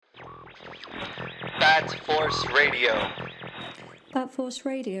Bat Force Radio. Bat Force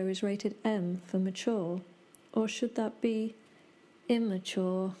Radio is rated M for mature, or should that be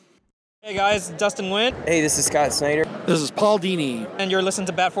immature? Hey guys, Dustin Nguyen. Hey, this is Scott Snyder. This is Paul Dini. And you're listening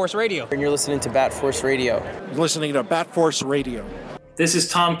to Bat Force Radio. And you're listening to Bat Force Radio. You're listening to Bat Force Radio. This is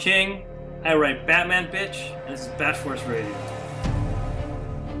Tom King. I write Batman Bitch, and this is Bat Force Radio.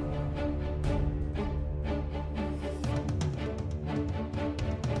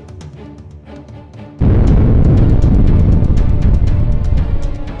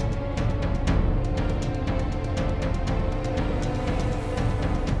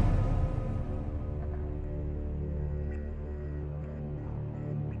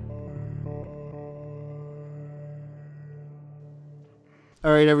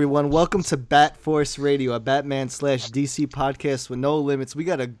 All right, everyone. Welcome to Bat Force Radio, a Batman/DC podcast with no limits. We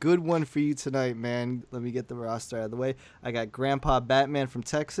got a good one for you tonight, man. Let me get the roster out of the way. I got Grandpa Batman from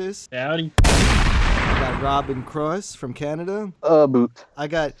Texas. Howdy. I got Robin Cross from Canada. Boot. I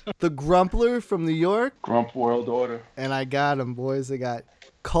got the Grumpler from New York. Grump World Order. And I got him, boys. I got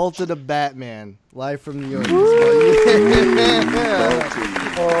Cult of the Batman, live from New York.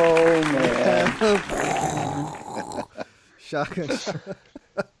 Oh, man. Shotgun.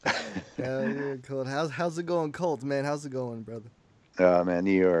 Hell yeah, Colt. How's it going, Colt, man? How's it going, brother? Oh, man,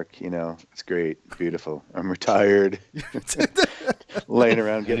 New York, it's great. Beautiful. I'm retired. Laying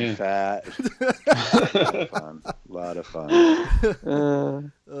around getting fat. A lot of fun.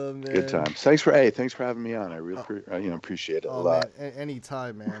 Oh, man. Good times. Thanks for having me on. I really appreciate it a lot. Man,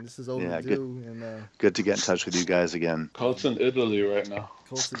 anytime, man. This is overdue. Yeah, good. And good to get in touch with you guys again. Colt's in Italy right now.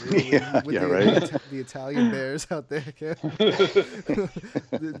 Colt's in Italy right. The Italian Bears out there.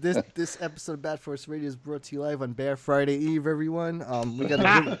 This episode of Bat Force Radio is brought to you live on Bear Friday Eve, everyone. We got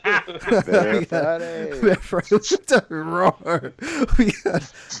a Bear Friday. Bear Friday. Roar.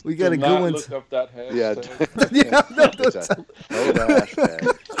 We got a good one. Look up that hashtag.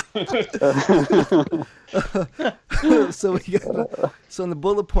 Yeah, so in the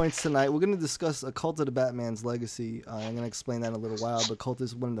bullet points tonight, we're going to discuss a Cult of the Batman's legacy. I'm going to explain that in a little while, but Cult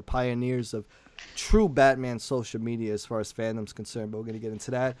is one of the pioneers of true Batman social media as far as fandom's concerned, but we're going to get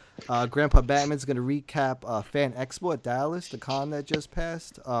into that. Grandpa Batman's going to recap Fan Expo at Dallas, the con that just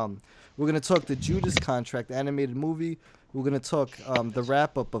passed. We're going to talk the Judas Contract, the animated movie. We're going to talk the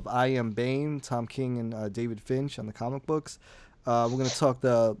wrap-up of I Am Bane, Tom King and David Finch on the comic books. We're going to talk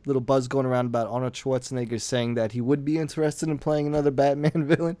the little buzz going around about Arnold Schwarzenegger saying that he would be interested in playing another Batman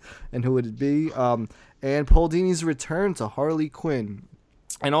villain, and who would it be? And Paul Dini's return to Harley Quinn.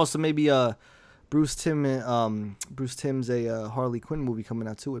 And also maybe Bruce Timm's Harley Quinn movie coming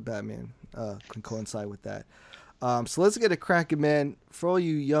out too with Batman can coincide with that. So let's get it cracking, man. For all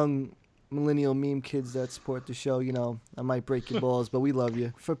you young millennial meme kids that support the show, I might break your balls, but we love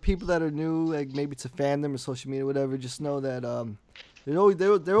you. For people that are new, like maybe to fandom or social media or whatever, just know that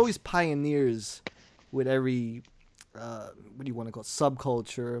they're always pioneers with every what do you want to call it,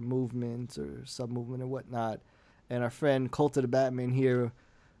 subculture, movement or sub-movement or whatnot. And our friend Cult of the Batman here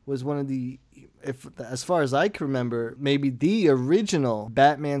was one of the, as far as I can remember, maybe the original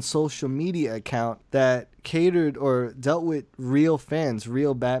Batman social media account that catered or dealt with real fans,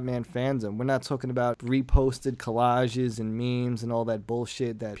 real Batman fandom. We're not talking about reposted collages and memes and all that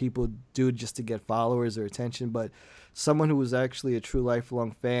bullshit that people do just to get followers or attention, but someone who was actually a true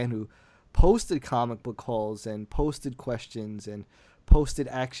lifelong fan who posted comic book hauls and posted questions and posted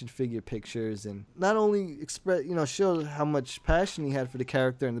action figure pictures, and not only showed how much passion he had for the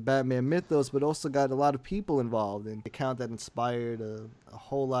character and the Batman mythos, but also got a lot of people involved in an account that inspired a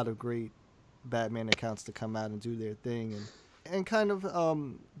whole lot of great Batman accounts to come out and do their thing and kind of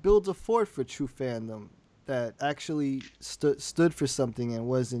builds a fort for true fandom that actually stood for something and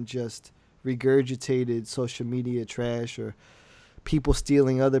wasn't just regurgitated social media trash or people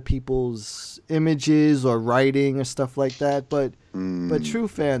stealing other people's images or writing or stuff like that, but true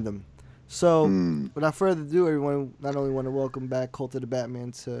fandom. So without further ado, everyone, not only want to welcome back Cult of the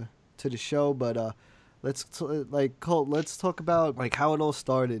Batman to the show, but Colt, let's talk about how it all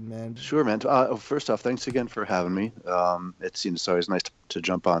started, man. Sure, man. First off, thanks again for having me. It's always nice to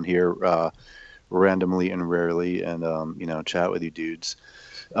jump on here randomly and rarely and chat with you dudes.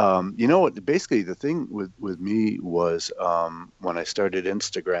 Basically the thing with me was when I started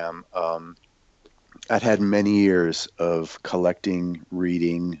Instagram, I'd had many years of collecting,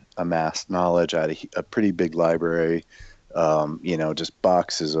 reading, amassed knowledge. I had a pretty big library, just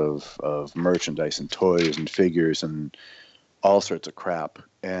boxes of merchandise and toys and figures and all sorts of crap.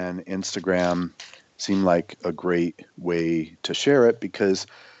 And Instagram seemed like a great way to share it because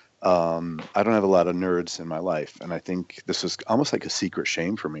I don't have a lot of nerds in my life, and I think this was almost like a secret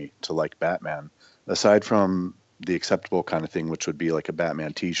shame for me to like Batman. Aside from the acceptable kind of thing, which would be like a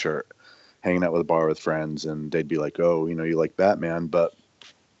Batman T-shirt, hanging out with a bar with friends, and they'd be like, "Oh, you know, you like Batman," but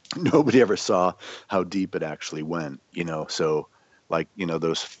nobody ever saw how deep it actually went. So like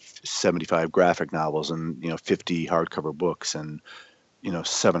those 75 graphic novels and 50 hardcover books and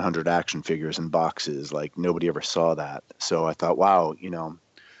 700 action figures in boxes. Like nobody ever saw that. So I thought, wow,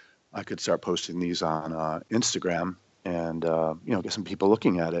 I could start posting these on Instagram and get some people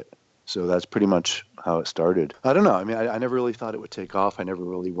looking at it. So that's pretty much how it started. I don't know. I mean, I never really thought it would take off. I never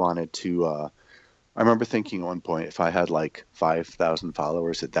really wanted to. I remember thinking at one point, if I had like 5,000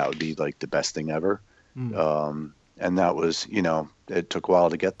 followers, that would be like the best thing ever. And that was, it took a while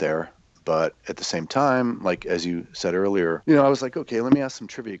to get there. But at the same time, like as you said earlier, I was like, okay, let me ask some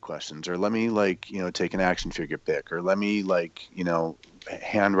trivia questions, or let me take an action figure pick, or let me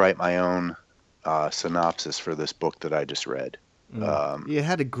handwrite my own synopsis for this book that I just read. It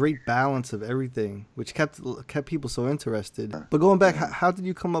had a great balance of everything, which kept people so interested. But going back, how did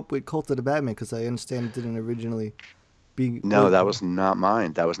you come up with Cult of the Batman? Because I understand it didn't originally be. No, that was not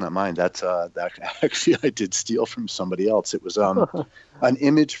mine. That's that actually I did steal from somebody else. It was an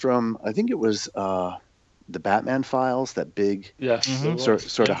image from, I think it was the Batman Files, that big sort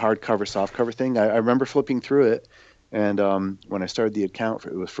of hardcover, softcover thing. I remember flipping through it, and when I started the account,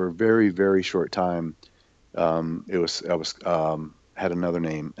 it was for a very, very short time. I was had another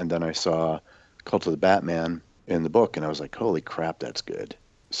name, and then I saw Cult of the Batman in the book, and I was like, holy crap, that's good.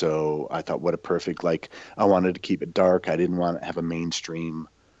 So I thought, what a perfect, I wanted to keep it dark. I didn't want to have a mainstream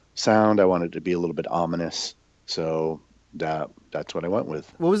sound. I wanted it to be a little bit ominous. So that's what I went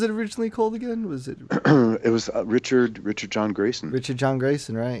with. What was it originally called again? Was it? It was Richard John Grayson. Richard John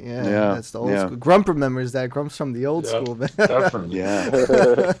Grayson, right? Yeah. That's the old school. Grump remembers that. Grump's from the old school, man. Definitely. Yeah.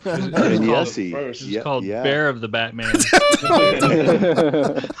 And Yessie. It's called Bear of the Batman.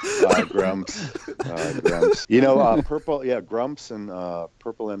 Grumps. Purple. Yeah, Grumps and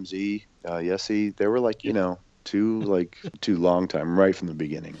Purple MZ. Yessie. They were two long time right from the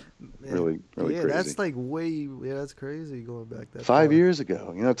beginning. Really crazy. That's that's crazy going back that 5 years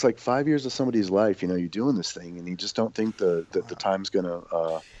ago. It's like 5 years of somebody's life. You're doing this thing, and you just don't think that the time's gonna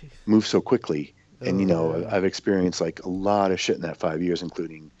move so quickly. And I've experienced a lot of shit in that 5 years,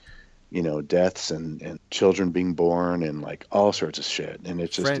 including deaths and children being born and all sorts of shit. And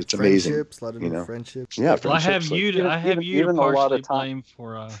it's just it's amazing. Friendships, a lot of new friendships. Yeah, well, I have you to a lot of partially blame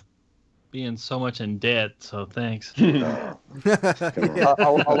for being so much in debt, so thanks. A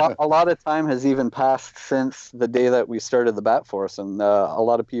lot of time has even passed since the day that we started the Bat Force, and a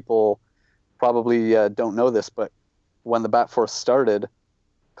lot of people probably don't know this, but when the Bat Force started,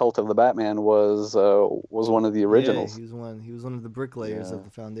 Cult of the Batman was one of the originals. Yeah, he was one of the bricklayers of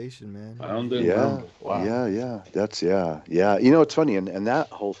the foundation, man. Wow. Yeah. That's yeah. It's funny, and that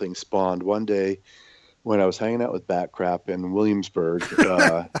whole thing spawned one day when I was hanging out with Bat Crap in Williamsburg,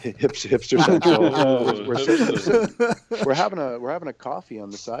 hipster central. We're having a coffee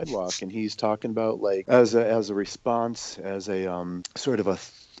on the sidewalk, and he's talking about as a response, as a sort of a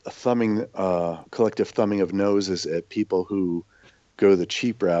thumbing, collective thumbing of noses at people who go the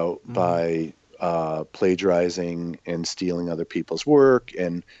cheap route by plagiarizing and stealing other people's work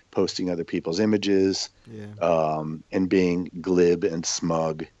and posting other people's images, and being glib and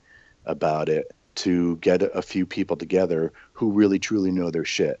smug about it, to get a few people together who really truly know their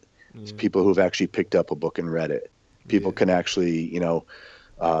shit. It's people who've actually picked up a book and read it. People can actually,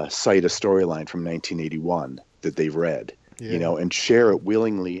 cite a storyline from 1981 that they've read, and share it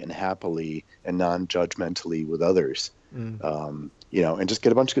willingly and happily and non-judgmentally with others. And just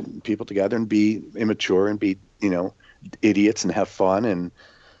get a bunch of people together and be immature and be, idiots and have fun and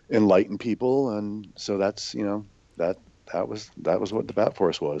enlighten people. And so that's, that was what the Bat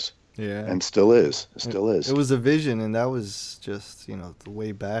Force was. Yeah, and still is. It was a vision, and that was just the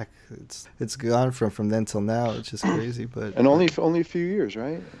way back. It's gone from then till now. It's just crazy, but only a few years,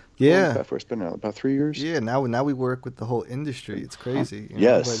 right? Yeah, Bat Force been out about 3 years. Yeah, now we work with the whole industry. It's crazy.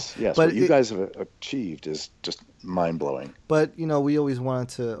 Yes. But what you guys have achieved is just mind blowing. But we always wanted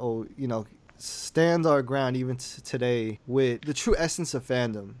to stand our ground even today with the true essence of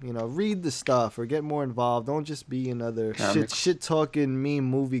fandom. Read the stuff or get more involved. Don't just be another shit talking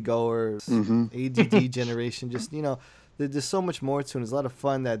meme moviegoer, ADD generation. Just there's so much more to it. There's a lot of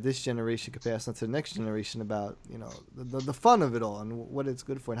fun that this generation could pass on to the next generation about the fun of it all and what it's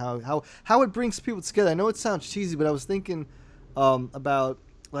good for and how it brings people together. I know it sounds cheesy, but I was thinking about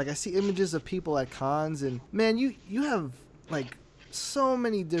I see images of people at cons, and man, you have so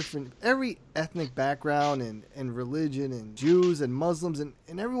many different, every ethnic background and religion, and Jews and Muslims and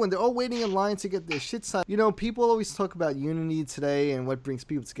everyone. They're all waiting in line to get their shit signed. You know, people always talk about unity today and what brings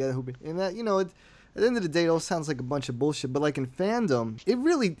people together. And that, you know, at the end of the day, it all sounds like a bunch of bullshit. But like in fandom,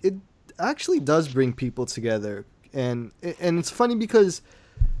 it actually does bring people together. And it's funny because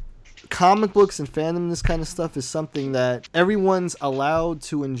comic books and fandom, this kind of stuff is something that everyone's allowed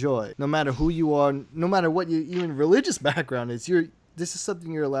to enjoy, no matter who you are, no matter what your even religious background is. This is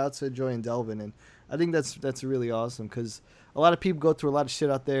something you're allowed to enjoy and delve in, and I think that's really awesome, because a lot of people go through a lot of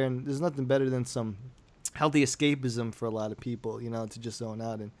shit out there, and there's nothing better than some healthy escapism for a lot of people, you know, to just zone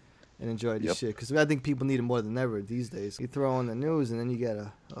out and enjoy this shit, because I think people need it more than ever these days. You throw on the news and then you get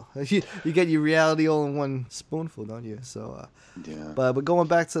you get your reality all in one spoonful, don't you? So yeah. But going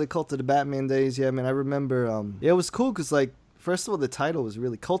back to the Cult of the Batman days, yeah, man, I remember it was cool because, like, first of all, the title was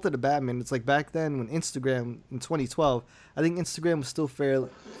really Cult of the Batman. It's like back then when Instagram in 2012, I think Instagram was still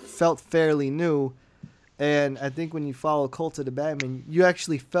felt fairly new. And I think when you follow Cult of the Batman, you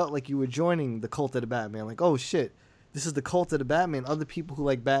actually felt like you were joining the Cult of the Batman. Like, oh shit, this is the Cult of the Batman. Other people who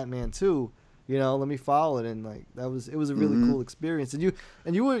like Batman too, you know, let me follow it. And like it was a really cool experience. And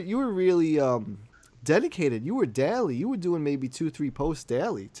you were really dedicated. You were daily. You were doing maybe 2-3 posts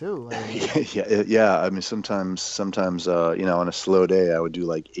daily too. I mean, yeah. I mean, sometimes you know, on a slow day, I would do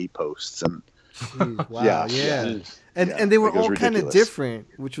like 8 posts. And geez, wow, yeah. And they were all kind of different,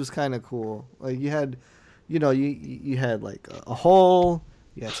 which was kind of cool. Like you had, you know, you had like a haul,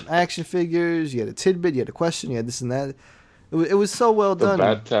 you had some action figures, you had a tidbit, you had a question, you had this and that. It was so well done. The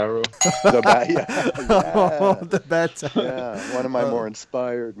Bat Tarot. The Bat, yeah. The Bat Tarot. Yeah, one of my more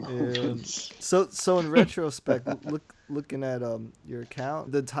inspired moments. Yeah. So in retrospect, looking at your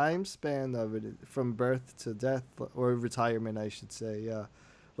account, the time span of it from birth to death, or retirement, I should say, yeah.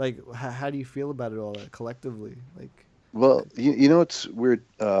 Like, how do you feel about it all collectively? Like, well, you know, it's weird.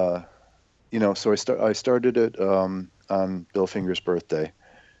 You know, so I started it on Bill Finger's birthday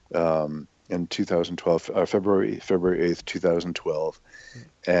in 2012, February 8th, 2012,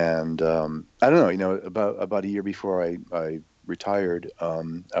 and I don't know. You know, about a year before I retired,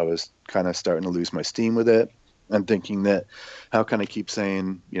 I was kind of starting to lose my steam with it, and thinking that how can I keep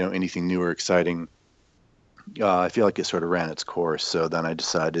saying, you know, anything new or exciting? I feel like it sort of ran its course. So then I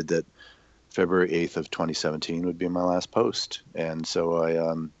decided that February 8th of 2017 would be my last post. And so I,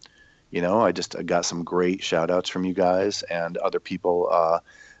 you know, I got some great shout outs from you guys and other people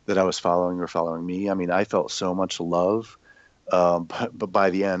that I was following or following me. I mean, I felt so much love. But by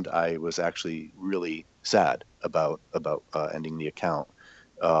the end, I was actually really sad about ending the account.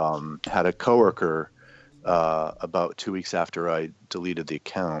 Had a coworker about 2 weeks after I deleted the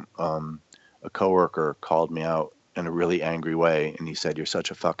account, a coworker called me out in a really angry way, and he said, "You're such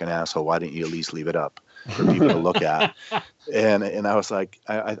a fucking asshole. Why didn't you at least leave it up for people to look at?" And I was like,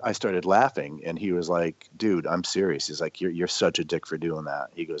 I started laughing, and he was like, "Dude, I'm serious." He's like, "You're such a dick for doing that."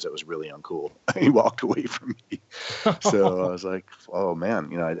 He goes, "It was really uncool." He walked away from me. So I was like, "Oh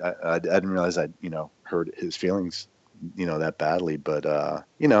man, you know, I didn't realize I, you know, hurt his feelings, you know, that badly." But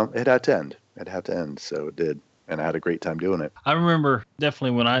you know, it had to end. It had to end, so it did, and I had a great time doing it. I remember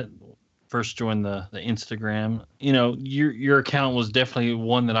definitely when I first joined the Instagram, you know, your account was definitely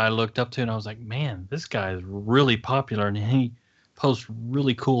one that I looked up to, and I was like, man, this guy is really popular, and he posts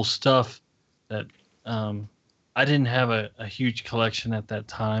really cool stuff that I didn't have a huge collection at that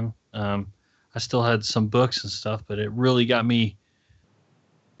time. I still had some books and stuff, but it really got me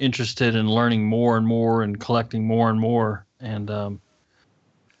interested in learning more and more and collecting more and more, and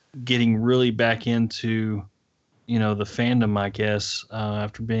getting really back into, you know, the fandom, I guess,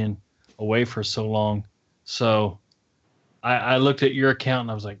 after being away for so long. So I looked at your account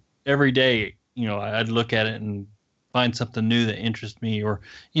and I was like, every day, you know, I'd look at it and find something new that interests me, or,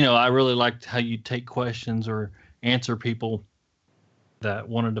 you know, I really liked how you take questions or answer people that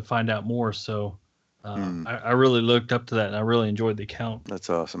wanted to find out more. So I really looked up to that, and I really enjoyed the account.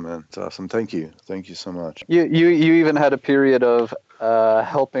 That's awesome, man. It's awesome. Thank you so much. You even had a period of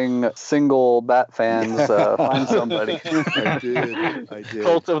helping single Bat fans find somebody. I did.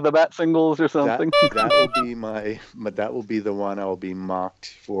 Cult of the Bat Singles or something. That will be the one I will be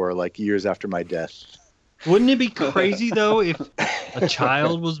mocked for like years after my death. Wouldn't it be crazy though if a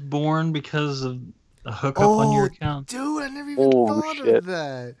child was born because of a hookup on your account? Dude, I never even thought of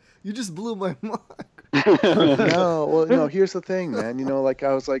that. You just blew my mind. No, here's the thing, man. You know, like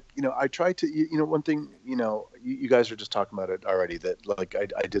I was like, you know, I tried to, you know, one thing, you know, you guys were just talking about it already, that like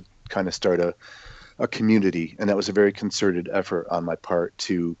I did kind of start a community, and that was a very concerted effort on my part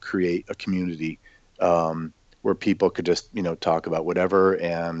to create a community where people could just, you know, talk about whatever,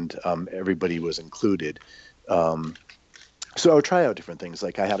 and everybody was included. So I would try out different things.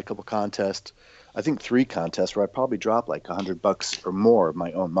 Like I had a couple contests, I think 3 contests where I probably dropped like $100 or more of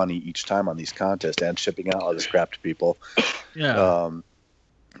my own money each time on these contests and shipping out all this crap to people. Yeah.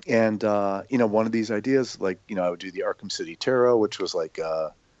 And one of these ideas, like, I would do the Arkham City Tarot, which was like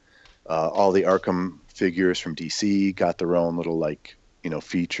all the Arkham figures from DC got their own little like,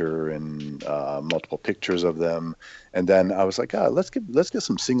 feature and multiple pictures of them. And then I was like, let's get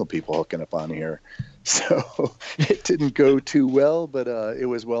some single people hooking up on here. So it didn't go too well, but it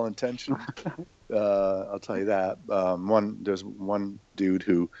was well intentioned. I'll tell you that. There's one dude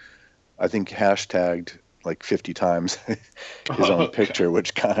who I think hashtagged like 50 times his own picture,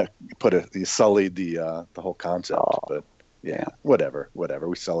 which kind of sullied the whole concept. But yeah, whatever.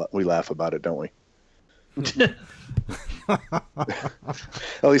 We laugh about it, don't we? At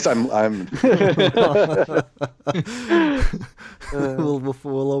least I'm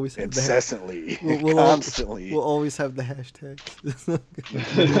we'll always have incessantly, constantly. We'll always have the hashtags.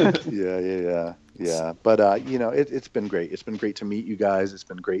 Yeah. But it's been great. It's been great to meet you guys. It's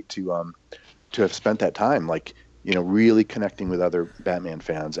been great to have spent that time, like, really connecting with other Batman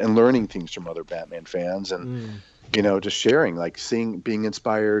fans and learning things from other Batman fans, and just sharing, like being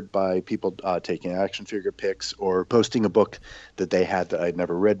inspired by people taking action figure pics or posting a book that they had that I'd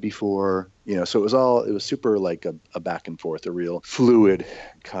never read before. So it was super like a back and forth, a real fluid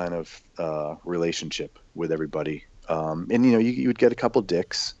kind of relationship with everybody. And you would get a couple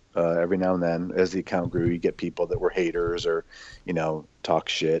dicks every now and then. As the account grew, you get people that were haters or talk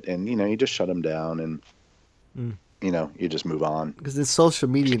shit, and you just shut them down and you just move on. Because the social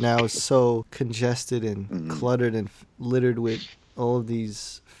media now is so congested and cluttered and littered with all of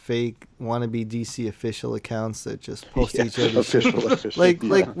these fake wannabe DC official accounts that just post each other's shit. Like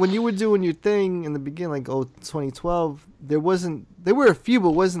when you were doing your thing in the beginning, like 2012, there were a few,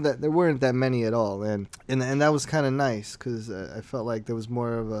 but there weren't that many at all, and that was kind of nice because I felt like there was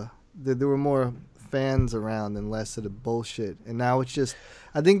there were more fans around and less of the bullshit. And now it's just,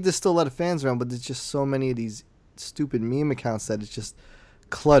 I think there's still a lot of fans around, but there's just so many of these stupid meme accounts that it's just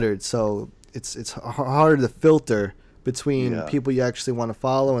cluttered. So it's hard to filter between people you actually want to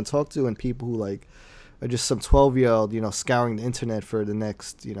follow and talk to and people who like are just some 12-year-old, scouring the internet for the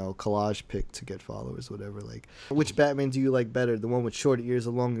next, collage pic to get followers, whatever. Like, which Batman do you like better? The one with short ears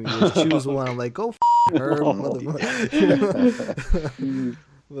or longer ears? Choose one. I'm like, go her, motherfucker.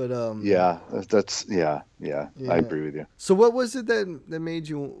 But I agree with you. So what was it that made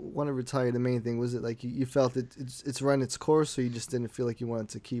you want to retire? The main thing, was it like you felt it's run its course, or you just didn't feel like you wanted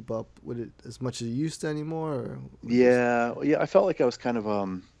to keep up with it as much as you used to anymore? Or I felt like I was kind of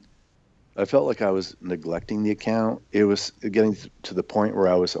I felt like I was neglecting the account. It was getting to the point where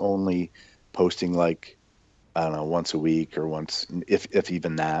I was only posting like, I don't know, once a week or once, if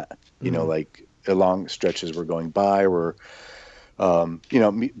even that. Like long stretches were going by where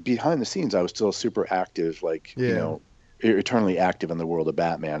behind the scenes, I was still super active, like, eternally active in the world of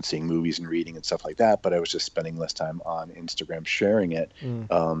Batman, seeing movies and reading and stuff like that. But I was just spending less time on Instagram sharing it.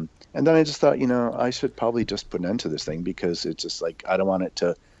 And then I just thought, I should probably just put an end to this thing because it's just like, I don't want it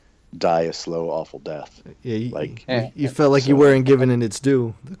to die a slow, awful death. Yeah, you felt like you weren't giving it its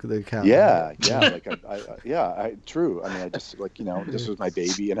due, the account. Yeah, true. I mean, I just this was my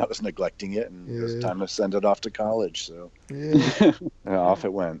baby, and I was neglecting it, and it was time to send it off to college. So off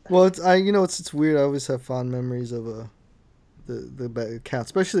it went. Well, it's weird. I always have fond memories of the account,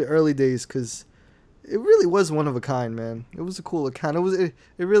 especially the early days, because it really was one of a kind, man. It was a cool account. It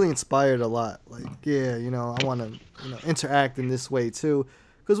really inspired a lot. Like, I want to interact in this way too.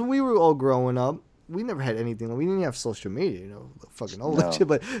 Because when we were all growing up, we never had anything. We didn't have social media, fucking all that shit.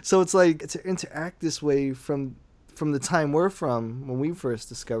 But so it's like to interact this way from the time we're from, when we first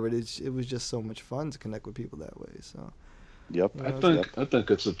discovered it, it was just so much fun to connect with people that way. So, yep. I think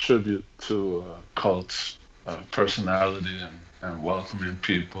it's a tribute to Cult's personality and welcoming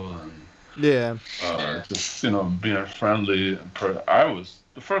people and just being friendly.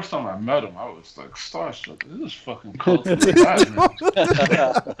 The first time I met him, I was like starstruck. This is fucking Cult of the Batman.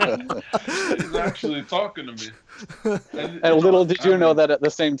 He's actually talking to me. And little did you know that at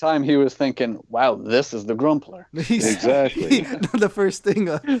the same time he was thinking, "Wow, this is the Grumpler." Exactly. The first thing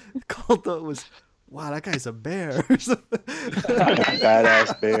Cult thought was, "Wow, that guy's a bear."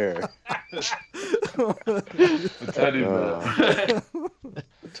 Badass bear. A teddy bear.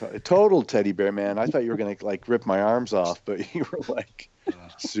 Total teddy bear, man. I thought you were gonna like rip my arms off, but you were like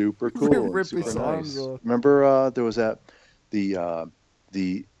super cool. Rip super his nice. arms off. Remember there was the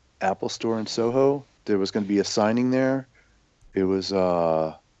Apple store in Soho. There was going to be a signing there. It was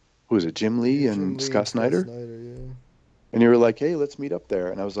who was it? Jim Lee and Scott Snyder. And you were like, hey, let's meet up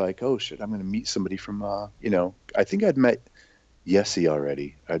there. And I was like, oh shit, I'm going to meet somebody from, I think I'd met Yessie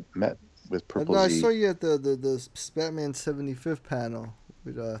already. I'd met with Purple No, Z. I saw you at the Batman 75th panel.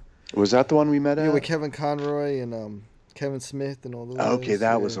 With, was that the one we met at? Yeah, with Kevin Conroy and Kevin Smith and all those. Okay,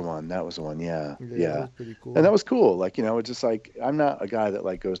 that was the one. That was the one. Yeah. That was pretty cool. And that was cool. Like, it's just like, I'm not a guy that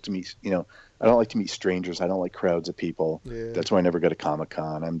like goes to meet, I don't like to meet strangers. I don't like crowds of people. Yeah. That's why I never go to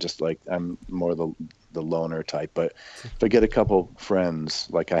Comic-Con. I'm just like, I'm more the loner type. But if I get a couple friends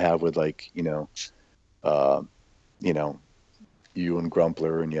like I have with like, you and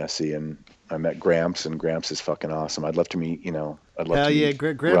Grumpler and Yessie, and I met Gramps, and Gramps is fucking awesome. I'd love to meet, I'd love Hell to yeah, meet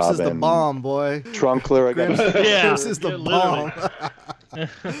Gramps Robin, is the bomb, boy. Trunkler, Gramps is the bomb.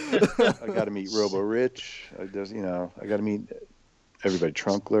 I got to meet Robo Rich. I got to meet everybody.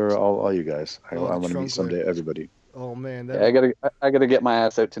 Trunkler, all you guys. I want to meet someday everybody. Oh man, I gotta get my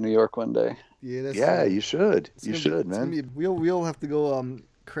ass out to New York one day. Yeah, you should. You should, man. We'll have to go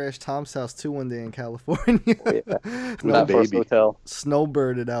crash Tom's house too one day in California. Oh, yeah. With baby. Hotel.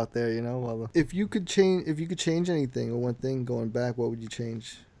 Snowbirded out there, If you could change anything or one thing going back, what would you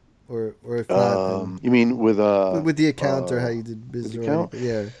change? Or if not, you mean with the account or how you did business? With the account?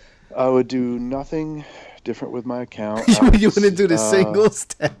 Yeah, I would do nothing different with my account. You wouldn't do the singles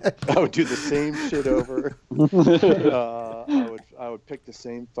tag. I would do the same shit over. I would pick the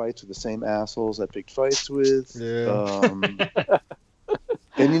same fights with the same assholes I picked fights with. Yeah.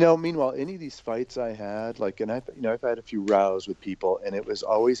 And meanwhile, any of these fights I had, like, and I've had a few rows with people, and it was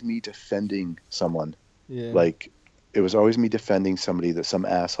always me defending someone. Yeah. Like, it was always me defending somebody that some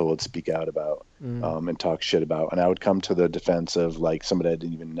asshole would speak out about, and talk shit about, and I would come to the defense of like somebody I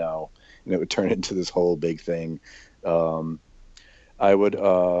didn't even know, and it would turn into this whole big thing. I would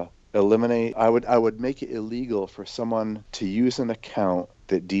eliminate. I would make it illegal for someone to use an account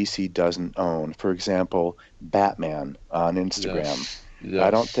that DC doesn't own. For example, Batman on Instagram. Yes.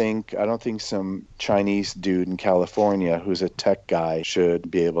 I don't think some Chinese dude in California who's a tech guy should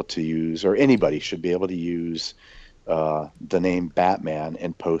be able to use, or anybody should be able to use, the name Batman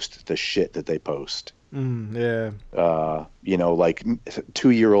and post the shit that they post. Yeah. Like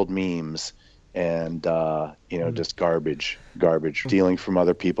 2-year-old memes and just garbage, stealing from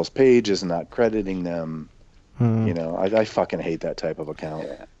other people's pages and not crediting them. I fucking hate that type of account.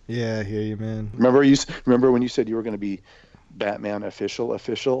 Yeah, I hear you, man. Remember when you said you were going to be Batman official?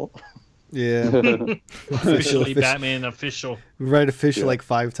 Yeah. Officially Batman official. Right, official like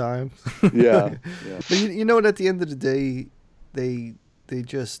 5 times. Yeah. But you know what? At the end of the day, they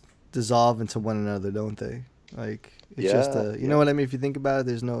just dissolve into one another, don't they? Like it's just you know what I mean? If you think about it,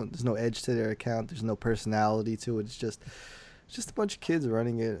 there's no edge to their account. There's no personality to it. It's just a bunch of kids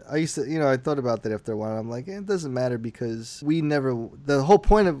running it. I used to, I thought about that after a while. I'm like, it doesn't matter because the whole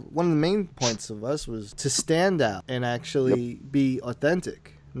point of one of the main points of us was to stand out and actually be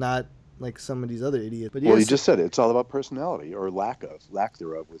authentic, not like some of these other idiots. But well, you just said it. It's all about personality or lack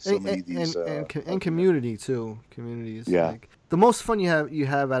thereof with so many of these. And community too. Communities. Yeah. Like, the most fun you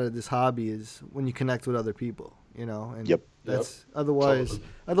have out of this hobby is when you connect with other people. And that's otherwise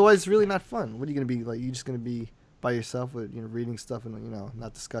it's really not fun. What are you gonna be like? You're just gonna be by yourself with reading stuff and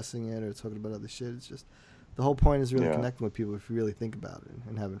not discussing it or talking about other shit. It's just the whole point is really connecting with people if you really think about it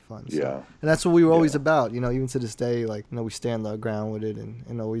and having fun. So, and that's what we were always about. Even to this day, like we stand our ground with it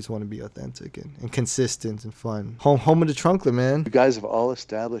and always want to be authentic and consistent and fun. Home of the Trunkler, man. You guys have all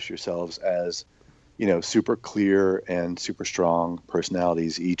established yourselves as super clear and super strong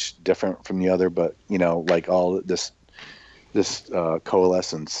personalities, each different from the other, but like all this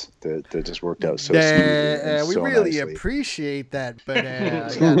coalescence that just worked out so smoothly. We so really nicely. appreciate that, but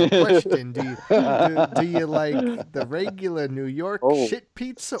I got a question. Do you like the regular New York shit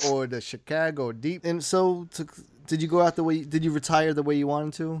pizza or the Chicago deep? And so, did you go out the way? Did you retire the way you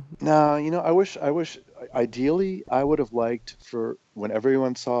wanted to? No, I wish. Ideally, I would have liked for when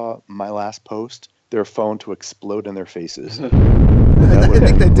everyone saw my last post, their phone to explode in their faces. I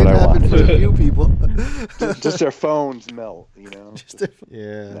think that did happen for a few people. just their phones melt,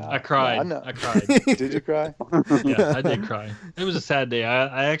 I cried. I cried. Did you cry? Yeah, I did cry. It was a sad day.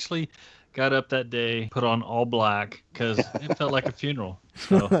 I actually got up that day, put on all black because it felt like a funeral.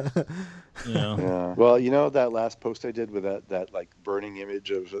 So, Yeah. Well, that last post I did with that like burning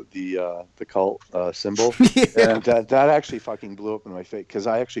image of the cult symbol, and that actually fucking blew up in my face because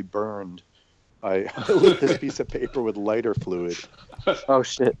I actually burned. I lit this piece of paper with lighter fluid. Oh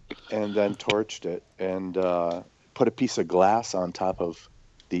shit! And then torched it and put a piece of glass on top of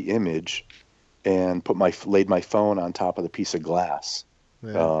the image, and laid my phone on top of the piece of glass.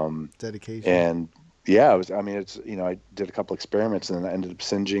 Yeah, dedication. And yeah, I did a couple experiments and then I ended up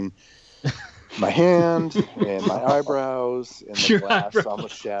singeing my hand and my eyebrows and the Your glass eyebrows.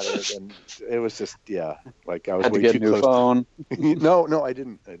 almost shattered, and it was just like I was Had to way get too a new close. phone. No, I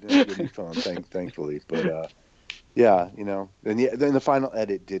didn't get a new phone, thankfully. But yeah, then the final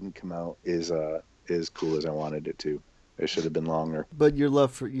edit didn't come out as cool as I wanted it to. It should have been longer. But your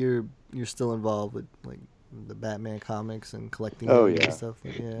love for you're still involved with like the Batman comics and collecting and stuff.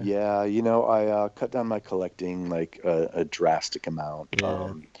 Yeah, I cut down my collecting like a drastic amount.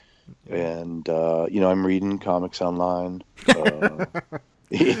 Yeah. And I'm reading comics online.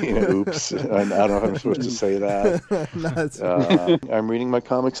 Oops, I don't know if I'm supposed to say that. I'm reading my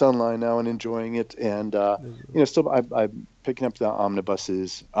comics online now and enjoying it, and still I'm picking up the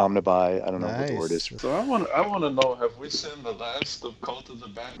omnibuses, omnibuy. I don't know what the word is. So I want to know: have we seen the last of Cult of the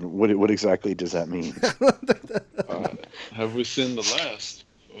Batman? What exactly does that mean? Have we seen the last,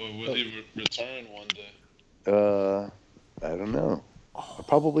 or will he return one day? I don't know.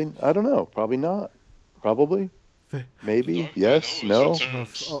 Probably. I don't know. Probably not. Probably. Maybe. Yes. No.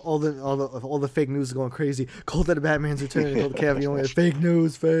 All the fake news is going crazy. Cult of the Batman's returning. Cult of the Caviar only fake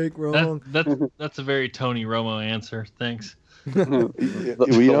news. Fake. Wrong. That's a very Tony Romo answer. Thanks.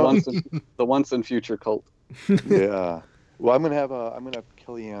 The once and future Cult. Yeah. Well, I'm gonna have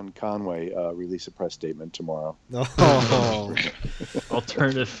Kellyanne Conway release a press statement tomorrow. Oh.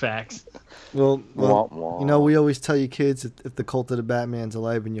 Alternative facts. Well, we always tell you kids if the Cult of the Batman's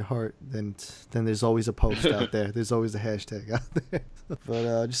alive in your heart, then there's always a post out there. There's always a hashtag out there.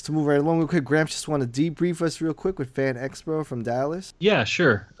 But just to move right along real quick, Gramps just want to debrief us real quick with Fan Expo from Dallas. Yeah,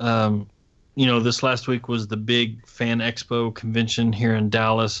 sure. This last week was the big Fan Expo convention here in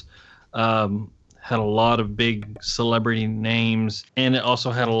Dallas. Had a lot of big celebrity names, and it also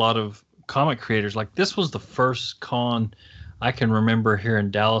had a lot of comic creators. Like, this was the first con I can remember here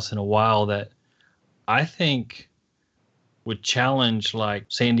in Dallas in a while that I think would challenge like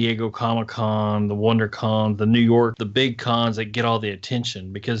San Diego Comic-Con, the WonderCon, the New York, the big cons that get all the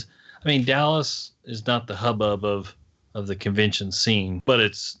attention. Because, Dallas is not the hubbub of the convention scene, but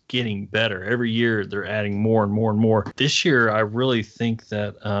it's getting better. Every year they're adding more and more and more. This year, I really think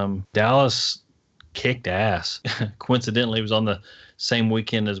that Dallas kicked ass. Coincidentally, it was on the same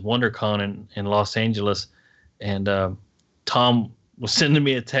weekend as WonderCon in Los Angeles, and Tom was sending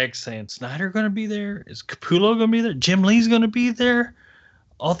me a text saying, Snyder going to be there? Is Capullo going to be there? Jim Lee's going to be there?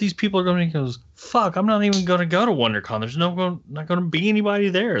 All these people are going to be. He goes, fuck, I'm not even going to go to WonderCon. There's not going to be anybody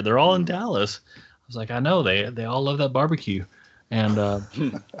there. They're all in Dallas. I was like, I know. They all love that barbecue. And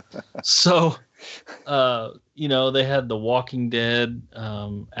so, they had the Walking Dead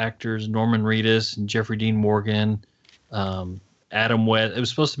actors, Norman Reedus and Jeffrey Dean Morgan, Adam West. It was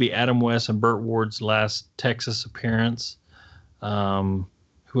supposed to be Adam West and Burt Ward's last Texas appearance.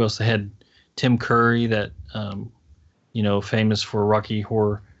 Who else? They had Tim Curry, that famous for Rocky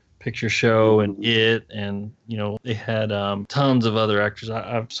Horror Picture Show and It, and they had tons of other actors.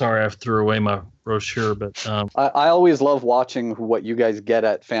 I'm sorry I threw away my brochure, but I always love watching what you guys get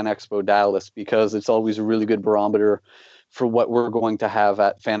at Fan Expo Dallas, because it's always a really good barometer for what we're going to have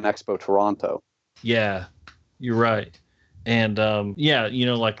at Fan Expo Toronto. Yeah, you're right. And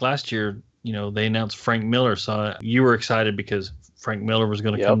like last year, they announced Frank Miller, so you were excited because Frank Miller was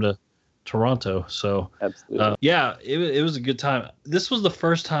going to come to Toronto. So absolutely. It was a good time. This was the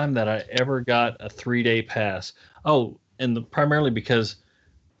first time that I ever got a 3-day pass. Oh, and primarily because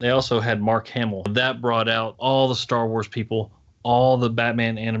they also had Mark Hamill. That brought out all the Star Wars people, all the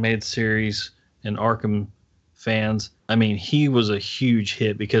Batman animated series and Arkham fans. He was a huge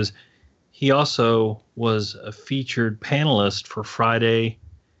hit because he also was a featured panelist for Friday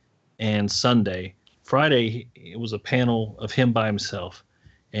and Sunday. Friday, it was a panel of him by himself.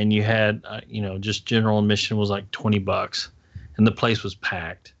 And you had, just general admission was like $20, and the place was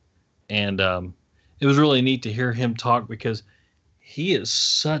packed. And it was really neat to hear him talk because he is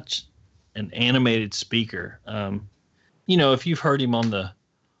such an animated speaker. If you've heard him on the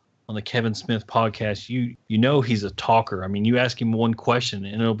Kevin Smith podcast, you know he's a talker. You ask him one question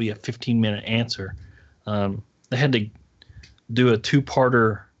and it'll be a 15-minute answer. They had to do a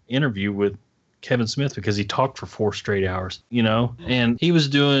 2-parter interview with Kevin Smith because he talked for 4 straight hours, and he was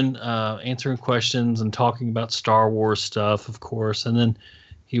doing answering questions and talking about Star Wars stuff, of course. And then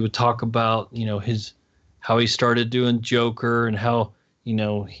he would talk about, how he started doing Joker and how,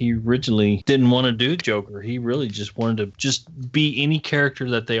 he originally didn't want to do Joker. He really just wanted to be any character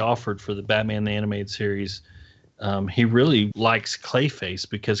that they offered for the Batman the Animated Series. He really likes Clayface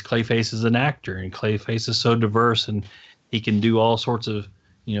because Clayface is an actor and Clayface is so diverse and he can do all sorts of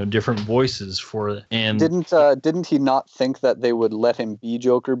different voices for it. And didn't he not think that they would let him be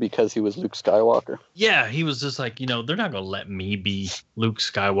Joker because he was Luke Skywalker? Yeah, he was just like, they're not going to let me be Luke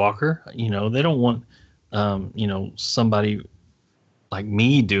Skywalker. They don't want, somebody like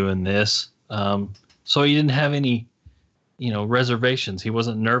me doing this. So he didn't have any, reservations. He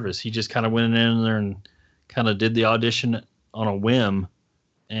wasn't nervous. He just kind of went in there and kind of did the audition on a whim.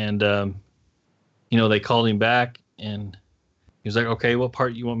 And, they called him back and he was like, okay, what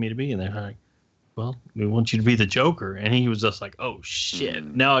part you want me to be? And they're like, well, we want you to be the Joker. And he was just like, oh, shit.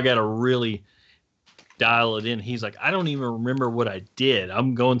 Now I got to really dial it in. He's like, I don't even remember what I did.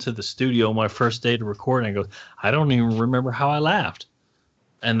 I'm going to the studio my first day to record. And I go, I don't even remember how I laughed.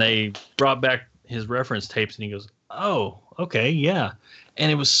 And they brought back his reference tapes and he goes, oh, okay, yeah. And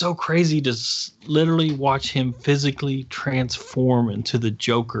it was so crazy to literally watch him physically transform into the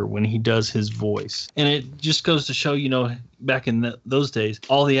Joker when he does his voice. And it just goes to show, back in those days,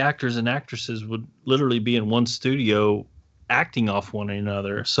 all the actors and actresses would literally be in one studio acting off one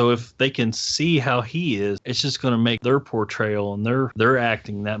another. So if they can see how he is, it's just going to make their portrayal and their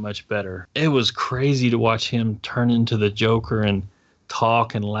acting that much better. It was crazy to watch him turn into the Joker and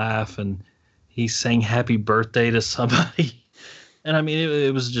talk and laugh. And he sang happy birthday to somebody. And I mean,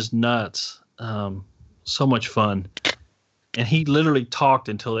 it was just nuts. So much fun. And he literally talked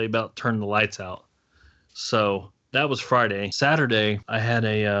until they about turned the lights out. So that was Friday. Saturday,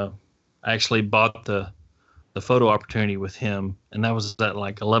 I actually bought the photo opportunity with him. And that was at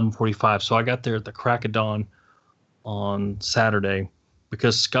like 11:45. So I got there at the crack of dawn on Saturday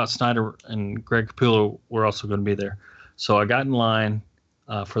because Scott Snyder and Greg Capullo were also going to be there. So I got in line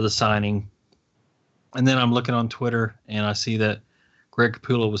for the signing. And then I'm looking on Twitter and I see that Greg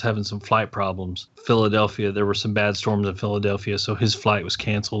Capullo was having some flight problems. Philadelphia, there were some bad storms in Philadelphia, so his flight was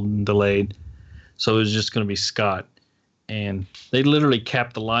canceled and delayed. So it was just going to be Scott. And they literally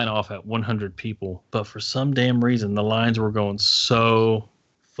capped the line off at 100 people. But for some damn reason, the lines were going so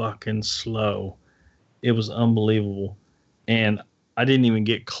fucking slow. It was unbelievable. And I didn't even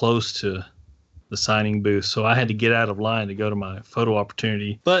get close to the signing booth, so I had to get out of line to go to my photo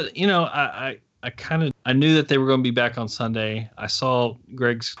opportunity. But, I knew that they were going to be back on Sunday. I saw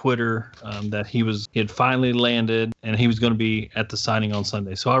Greg's Twitter that he had finally landed and he was going to be at the signing on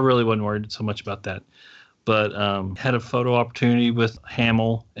Sunday. So I really wasn't worried so much about that. But had a photo opportunity with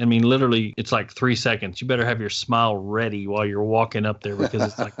Hamill. I mean, literally, it's like 3 seconds. You better have your smile ready while you're walking up there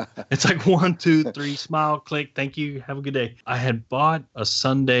because it's like 1, 2, 3, smile, click, thank you, have a good day. I had bought a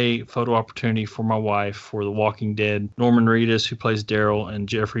Sunday photo opportunity for my wife for The Walking Dead. Norman Reedus, who plays Daryl, and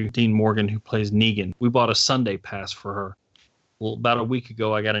Jeffrey Dean Morgan, who plays Negan. We bought a Sunday pass for her. Well, about a week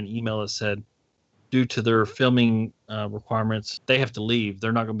ago, I got an email that said, due to their filming requirements, they have to leave.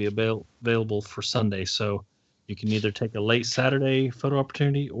 They're not going to be available for Sunday. So you can either take a late Saturday photo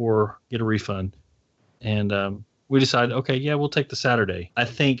opportunity or get a refund. And we decided, okay, yeah, we'll take the Saturday. I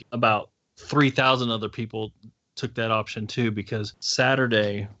think about 3,000 other people took that option too because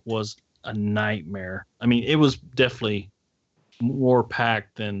Saturday was a nightmare. I mean, it was definitely more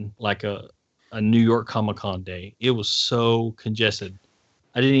packed than like a New York Comic-Con day. It was so congested.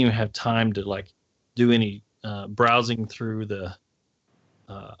 I didn't even have time to do any browsing through the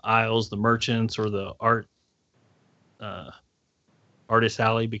aisles, the merchants, or the artist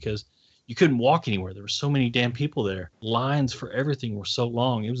alley because you couldn't walk anywhere. There were so many damn people there. Lines for everything were so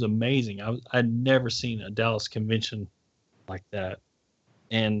long. It was amazing. I'd never seen a Dallas convention like that.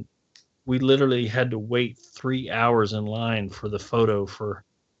 And we literally had to wait 3 hours in line for the photo for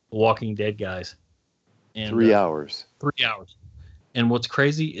the Walking Dead guys. And, 3 hours. 3 hours. And what's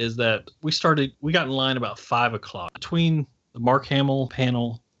crazy is that we got in line about 5 o'clock. Between the Mark Hamill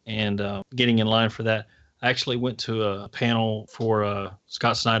panel and getting in line for that, I actually went to a panel for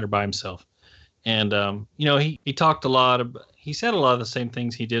Scott Snyder by himself. And, he talked a lot. He said a lot of the same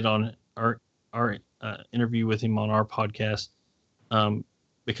things he did on our interview with him on our podcast.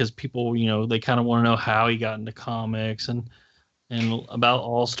 Because people, they kind of want to know how he got into comics and about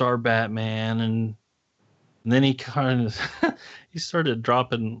All-Star Batman. And then he kind of he started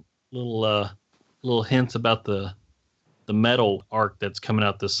dropping little hints about the Metal arc that's coming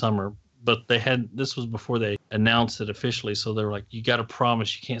out this summer. But this was before they announced it officially, so they were like, "You got to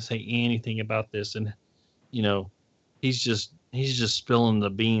promise you can't say anything about this." And he's just spilling the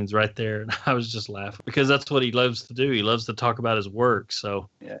beans right there, and I was just laughing because that's what he loves to do. He loves to talk about his work, so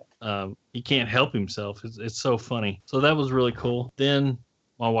he can't help himself. It's so funny. So that was really cool. Then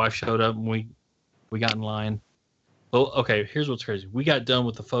my wife showed up, and we got in line. Well, okay, here's what's crazy. We got done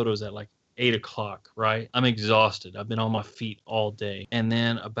with the photos at 8 o'clock, right? I'm exhausted. I've been on my feet all day. And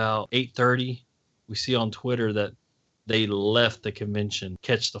then about 8:30, we see on Twitter that they left the convention,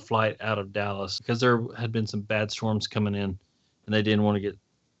 catch the flight out of Dallas because there had been some bad storms coming in, and they didn't want to get,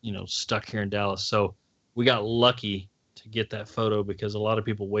 stuck here in Dallas. So we got lucky to get that photo because a lot of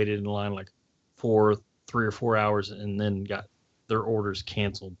people waited in line like 3 or 4 hours and then got their orders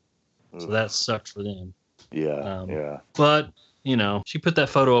canceled. So that sucked for them. Yeah, yeah. But, she put that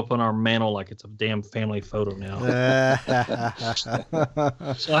photo up on our mantle like it's a damn family photo now.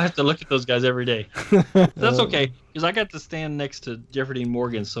 So I have to look at those guys every day. That's okay, because I got to stand next to Jeffrey Dean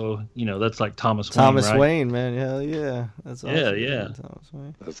Morgan, so, that's like Thomas Wayne, Thomas right? Wayne, man. Hell yeah. That's awesome. Yeah. Thomas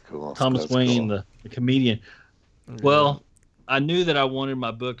Wayne. That's cool. Thomas Wayne, the comedian. Yeah. Well, I knew that I wanted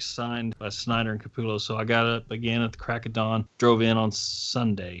my book signed by Snyder and Capullo, so I got up again at the crack of dawn, drove in on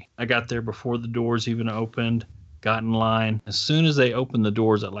Sunday. I got there before the doors even opened, got in line. As soon as they opened the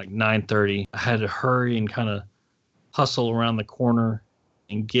doors at like 9:30, I had to hurry and kind of hustle around the corner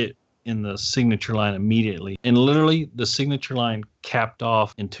and get in the signature line immediately. And literally, the signature line capped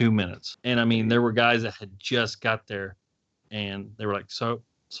off in 2 minutes. And I mean, there were guys that had just got there, and they were like, "So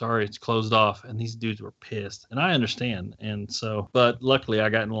sorry, it's closed off." And these dudes were pissed, and I understand. And so, but luckily I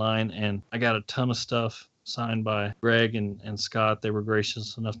got in line and I got a ton of stuff signed by Greg and Scott. They were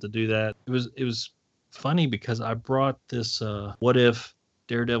gracious enough to do that. It was funny because I brought this what if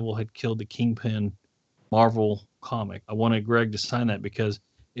Daredevil had killed the Kingpin Marvel comic. I wanted Greg to sign that because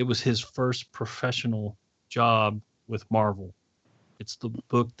it was his first professional job with Marvel. It's the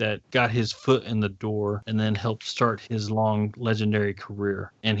book that got his foot in the door and then helped start his long legendary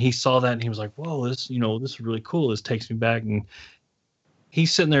career. And he saw that and he was like, "Whoa, this is really cool. This takes me back." And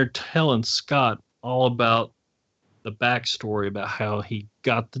he's sitting there telling Scott all about the backstory about how he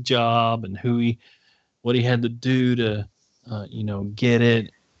got the job and what he had to do to, get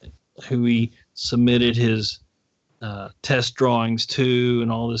it, who he submitted his test drawings to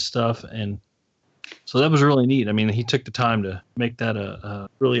and all this stuff. And so that was really neat. I mean, he took the time to make that a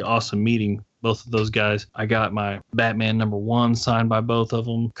really awesome meeting, both of those guys. I got my Batman #1 signed by both of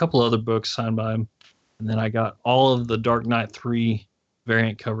them, a couple other books signed by them, and then I got all of the Dark Knight 3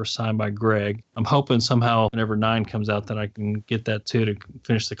 variant covers signed by Greg. I'm hoping somehow whenever 9 comes out that I can get that too to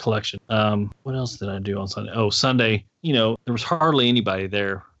finish the collection. What else did I do on Sunday? Oh, Sunday, there was hardly anybody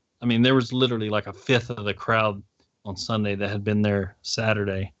there. I mean, there was literally like a fifth of the crowd on Sunday that had been there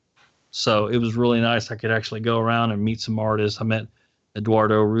Saturday. So it was really nice. I could actually go around and meet some artists. I met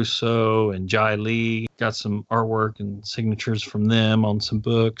Eduardo Russo and Jai Lee, got some artwork and signatures from them on some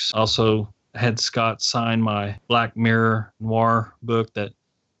books. Also had Scott sign my Black Mirror Noir book.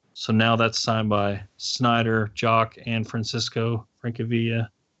 So now that's signed by Snyder, Jock, and Francisco Francavilla.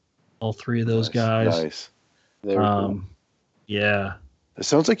 All three of those guys. Nice. Very cool. Yeah. It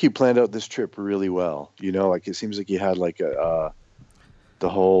sounds like you planned out this trip really well. Like it seems like you had like the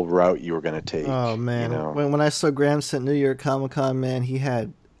whole route you were going to take. Oh, man. When I saw Gramps at New York Comic Con, man, he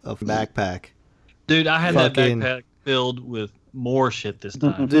had a backpack. Dude, I had that backpack filled with more shit this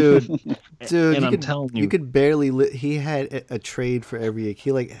time. Dude, and I'm telling you. You could barely... He had a trade for every...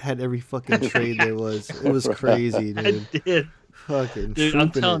 He, had every fucking trade there was. It was crazy, dude. I did. Fucking dude, I'm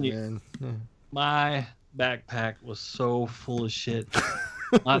telling you, man. My backpack was so full of shit.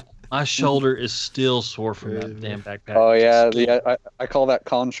 My shoulder is still sore from that damn backpack. Oh yeah, I call that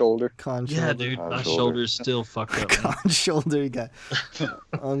con shoulder. Yeah, dude, my shoulder is still fucked up. Con shoulder, you got.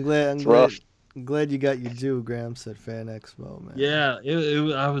 I'm glad you got your due, Gramps, at Fan Expo, man. Yeah,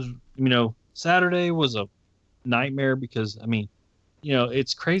 I was. Saturday was a nightmare because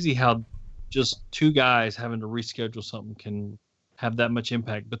it's crazy how just two guys having to reschedule something can have that much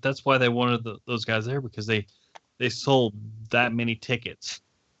impact. But that's why they wanted those guys there, because they sold that many tickets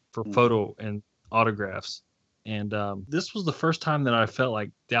for photo and autographs. And this was the first time that I felt like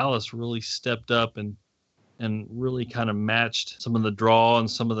Dallas really stepped up and really kind of matched some of the draw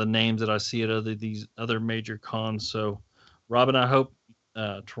and some of the names that I see at these other major cons. So, Robin, I hope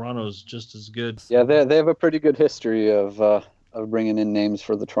Toronto's just as good. Yeah, they have a pretty good history of bringing in names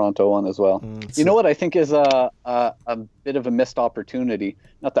for the Toronto one as well. You know what I think is a bit of a missed opportunity?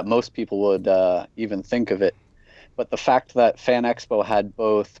 Not that most people would even think of it, but the fact that Fan Expo had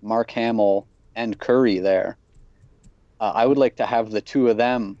both Mark Hamill and Curry there. I would like to have the two of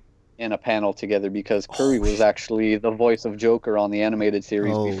them in a panel together, because Curry was actually the voice of Joker on the animated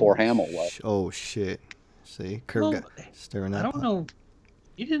series before Hamill was. Oh, shit. See, Curry got stirring up. I don't know.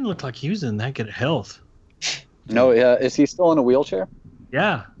 He didn't look like he was in that good health. No, is he still in a wheelchair?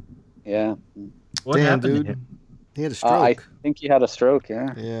 Yeah. Yeah. What happened to him? He had a stroke. I think he had a stroke,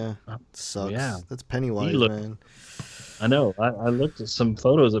 yeah. Yeah. Sucks. Yeah. That's Pennywise, man. I know. I looked at some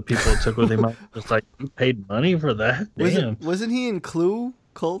photos that people took with him. I was like, you paid money for that? Damn. Wasn't he in Clue?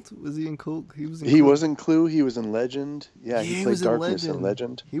 Cult? Was he in Cult? He was in Clue. He was in Legend. Yeah, he played Darkness in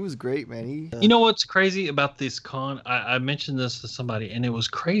Legend. He was great, man. You know what's crazy about this con? I mentioned this to somebody, and it was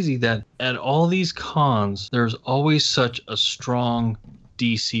crazy that at all these cons, there's always such a strong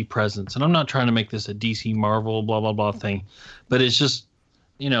DC presence. And I'm not trying to make this a DC Marvel blah blah blah thing, but it's just,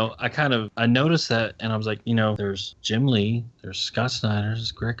 I noticed that, and I was like, there's Jim Lee, there's Scott Snyder,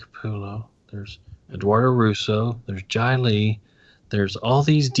 there's Greg Capullo, there's Eduardo Russo, there's Jai Lee, there's all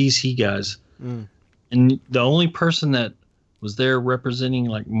these DC guys, and the only person that was there representing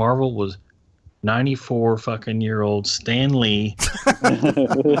like Marvel was 94 fucking year old Stan Lee,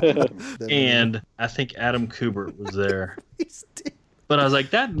 and I think Adam Kubert was there. But I was like,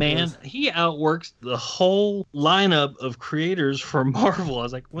 that man, he outworks the whole lineup of creators for Marvel. I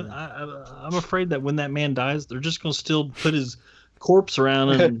was like, what? I'm afraid that when that man dies, they're just going to still put his corpse around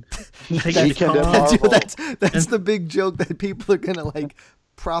and take it to That's the big joke that people are going to like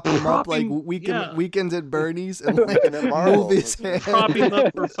prop him up like Weekends at Bernie's and like move his head. Prop him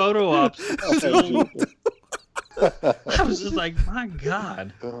up for photo ops. I was just like, my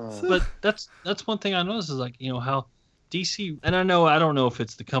God. But that's one thing I noticed is like, how DC, and I don't know if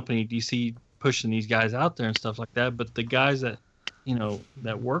it's the company DC pushing these guys out there and stuff like that, but the guys that,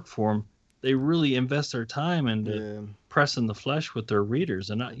 that work for them, they really invest their time into pressing the flesh with their readers.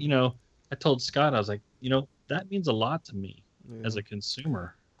 And I told Scott, I was like, that means a lot to me as a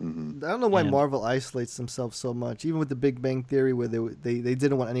consumer. I don't know why Marvel isolates themselves so much, even with the Big Bang Theory, where they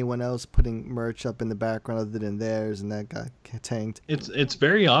didn't want anyone else putting merch up in the background other than theirs, and that got tanked. It's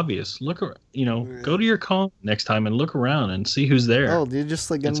very obvious. Go to your con next time and look around and see who's there. Oh, they're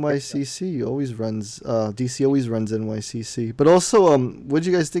just like NYCC always runs. DC always runs NYCC. But also, what do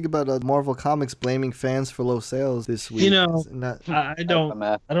you guys think about Marvel Comics blaming fans for low sales this week? I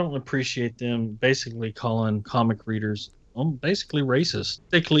don't appreciate them basically calling comic readers basically racist,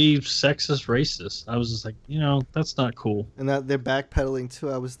 basically sexist, racist. I was just like, that's not cool. And that they're backpedaling too.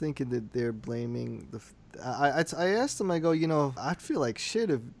 I was thinking that they're blaming I asked them, I go, I'd feel like shit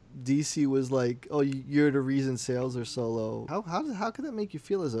if DC was like, oh, you're the reason sales are so low. How could that make you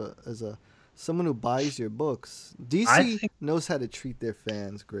feel as a someone who buys your books? DC knows how to treat their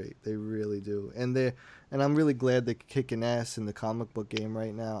fans great. They really do. And I'm really glad they're kicking ass in the comic book game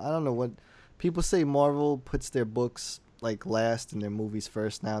right now. I don't know what people say. Marvel puts their books like last and their movies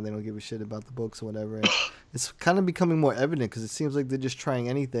first now. They don't give a shit about the books or whatever. And it's kind of becoming more evident because it seems like they're just trying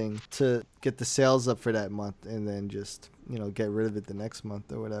anything to get the sales up for that month and then just get rid of it the next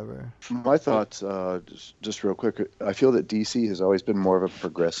month or whatever. My thoughts, just real quick, I feel that DC has always been more of a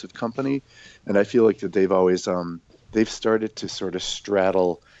progressive company, and I feel like that they've always they've started to sort of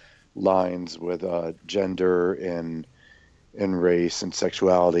straddle lines with gender and race and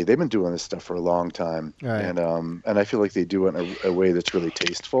sexuality. They've been doing this stuff for a long time, right. And I feel like they do it in a way that's really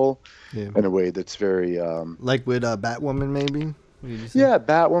tasteful, in a way that's very like with Batwoman, maybe. Yeah,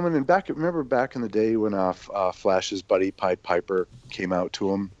 Batwoman, and remember back in the day when Flash's buddy Pied Piper came out to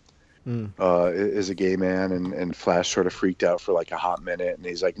him as a gay man, and Flash sort of freaked out for like a hot minute, and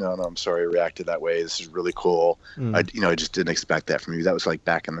he's like, no, I'm sorry, I reacted that way. This is really cool. I just didn't expect that from you. That was like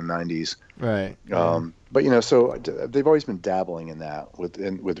back in the 90s. Right. But so they've always been dabbling in that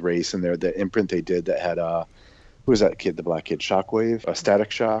with race, and the imprint they did that had who was that kid, the black kid, Shockwave, Static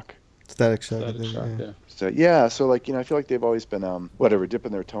Shock. Static Shock, yeah. So I feel like they've always been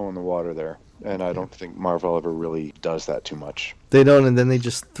dipping their toe in the water there, and I don't think Marvel ever really does that too much. They don't, and then they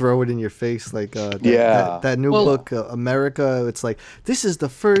just throw it in your face like that new book, America. It's like, this is the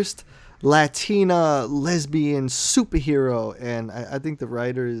first Latina lesbian superhero, and I think the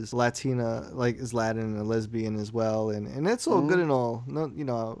writer is Latina, like is Latin and a lesbian as well, and that's all good and all.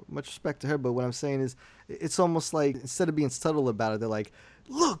 No, much respect to her, but what I'm saying is, it's almost like instead of being subtle about it, they're like,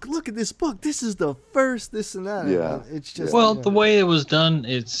 look at this book. This is the first this and that. Yeah. It's just the way it was done,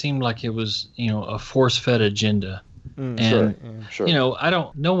 it seemed like it was a force-fed agenda. And sure.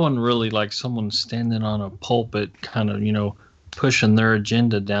 No one really like someone standing on a pulpit kind of pushing their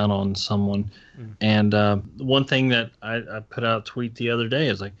agenda down on someone. And one thing that I put out a tweet the other day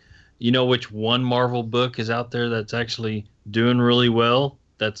is like, which one Marvel book is out there that's actually doing really well,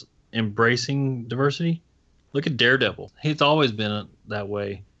 that's embracing diversity? Look at Daredevil. He's always been that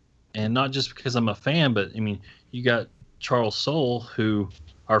way. And not just because I'm a fan, but you got Charles Soule,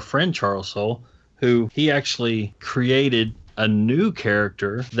 our friend Charles Soule, who he actually created a new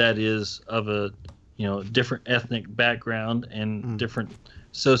character that is of a different ethnic background and different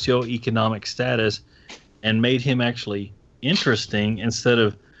socioeconomic status, and made him actually interesting instead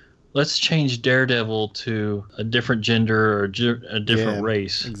of let's change Daredevil to a different gender or a different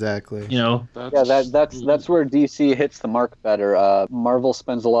race. Exactly. You know. That's where DC hits the mark better. Marvel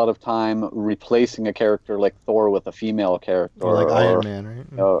spends a lot of time replacing a character like Thor with a female character, or like Iron Man,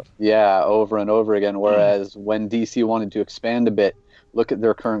 right? Over and over again. Whereas when DC wanted to expand a bit, look at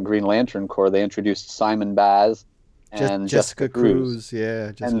their current Green Lantern Corps. They introduced Simon Baz and Jessica Cruz.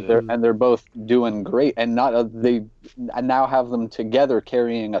 And they're both doing great, and they now have them together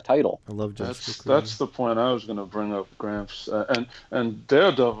carrying a title. I love Jessica Cruz. That's the point I was going to bring up, Gramps. And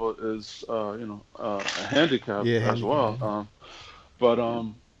Daredevil is a handicap as well. But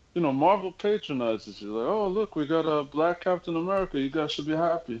Marvel patronizes you, like, oh look, we got a black Captain America. You guys should be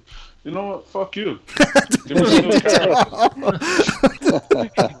happy. You know what? Fuck you. Give me a new character.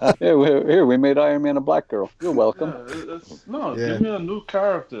 Here, we made Iron Man a black girl. You're welcome. Give me a new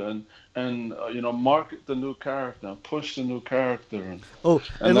character and market the new character and push the new character. And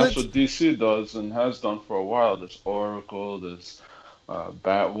that's what DC does and has done for a while. There's Oracle, there's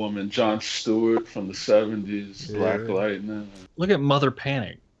Batwoman, Jon Stewart from the 70s, Black Lightning. Look at Mother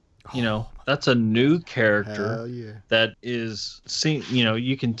Panic. That's a new character that is seen.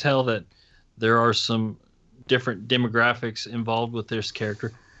 You can tell that there are some different demographics involved with this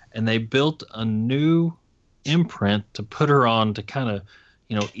character, and they built a new imprint to put her on to kind of,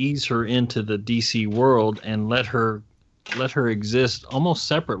 ease her into the DC world and let her exist almost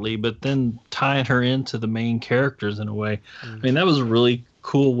separately, but then tying her into the main characters in a way. I mean, that was a really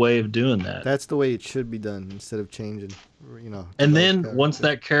cool way of doing that. That's the way it should be done instead of changing, And then once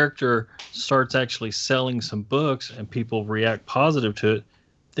that character starts actually selling some books and people react positive to it,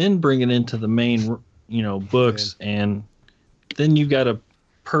 then bring it into the main, books, and then you got a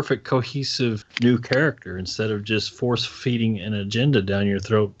perfect cohesive new character instead of just force feeding an agenda down your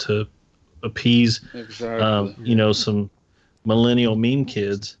throat to appease, some millennial meme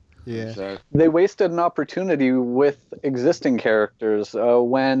kids. Yeah, exactly. They wasted an opportunity with existing characters.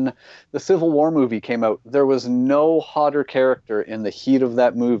 When the Civil War movie came out, there was no hotter character in the heat of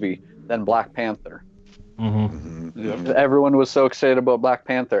that movie than Black Panther. Yep. Everyone was so excited about Black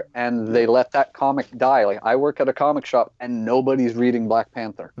Panther, and they let that comic die. Like, I work at a comic shop, and nobody's reading Black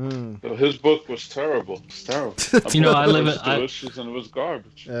Panther. His book was terrible. It's terrible. I live in and it was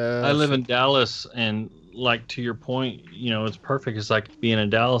garbage. I live in Dallas, and like to your point, it's perfect. It's like being in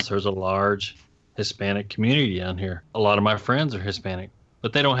Dallas. There's a large Hispanic community down here. A lot of my friends are Hispanic,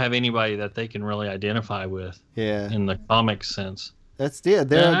 but they don't have anybody that they can really identify with. In the comic sense. They're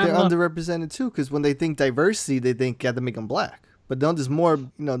underrepresented too, because when they think diversity, they think you have to make them black. But no, there's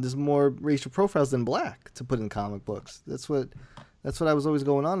more racial profiles than black to put in comic books. That's what I was always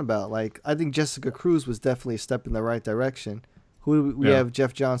going on about. Like, I think Jessica Cruz was definitely a step in the right direction. We have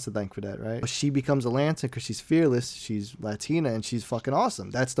Jeff Johns to thank for that, right? She becomes a Lantern because she's fearless, she's Latina, and she's fucking awesome.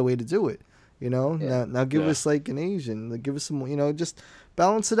 That's the way to do it. Now give us like an Asian, give us some, just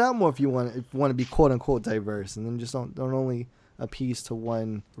balance it out more if you want to be quote unquote diverse, and then just don't only appease to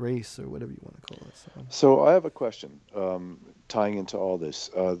one race or whatever you want to call it. So I have a question tying into all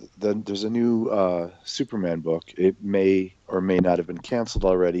this. Then there's a new Superman book. It may or may not have been canceled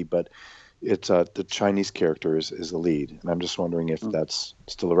already, but it's the Chinese character is the lead, and I'm just wondering if that's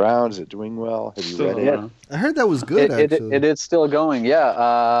still around. Is it doing well? Have you read it? I heard that was good. Actually, it is still going.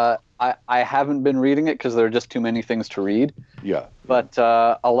 Yeah, I haven't been reading it because there are just too many things to read. Yeah. But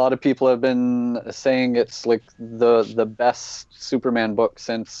a lot of people have been saying it's like the best Superman book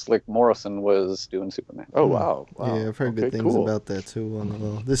since like Morrison was doing Superman. Oh wow! Yeah, I've heard good things about that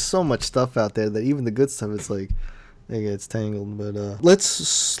too. There's so much stuff out there that even the good stuff, it's like it gets tangled. But let's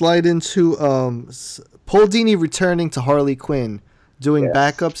slide into Paul Dini returning to Harley Quinn, doing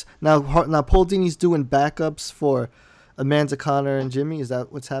backups. Now Paul Dini's doing backups for Amanda Conner and Jimmy. Is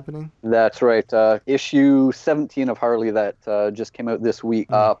that what's happening? That's right. Issue 17 of Harley that just came out this week.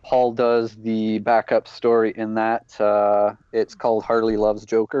 Paul does the backup story in that. It's called Harley Loves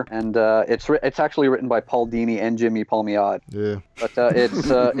Joker, and it's actually written by Paul Dini and Jimmy Palmiotti. Yeah. But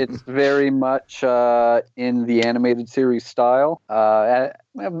it's very much in the animated series style,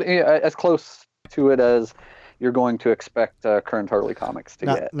 as close to it as you're going to expect current Harley comics to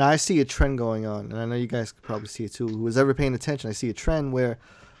get. Now I see a trend going on, and I know you guys could probably see it too. Who was ever paying attention, I see a trend where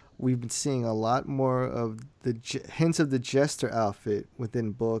we've been seeing a lot more of the hints of the Jester outfit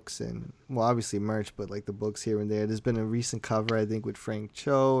within books and, well, obviously merch, but like the books here and there. There's been a recent cover, I think, with Frank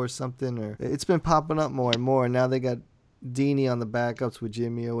Cho or something, or it's been popping up more and more. And now they got Dini on the backups with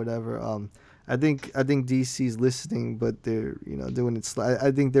Jimmy or whatever. I think DC's listening, but they're doing it.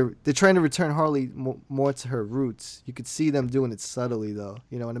 I think they're trying to return Harley more to her roots. You could see them doing it subtly, though.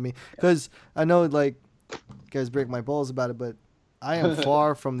 You know what I mean? Because I know, like, you guys break my balls about it, but I am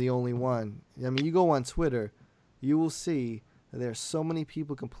far from the only one. I mean, you go on Twitter, you will see that there are so many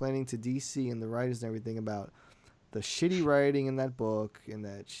people complaining to DC and the writers and everything about the shitty writing in that book and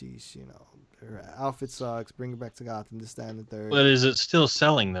that she's, her outfit sucks, bring her back to Gotham, this, that, and the third. But is it still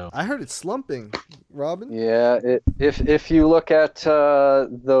selling, though? I heard it's slumping, Robin. Yeah, if you look at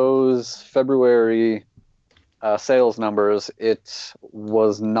those February sales numbers, it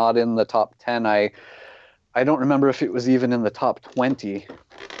was not in the top 10. I don't remember if it was even in the top 20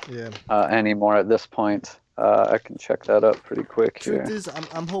 anymore at this point. I can check that up pretty quick. Truth is,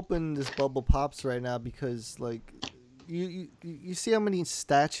 I'm hoping this bubble pops right now because, like, you see how many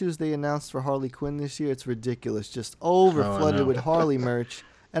statues they announced for Harley Quinn this year? It's ridiculous. Just flooded with Harley merch.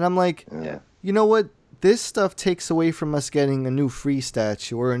 And I'm like, you know what? This stuff takes away from us getting a new Free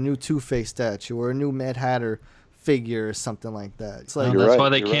statue or a new Two-Face statue or a new Mad Hatter figure or something like that. It's like that's why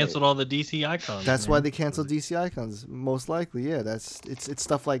they canceled all the DC icons. That's why they canceled DC icons, most likely. Yeah, it's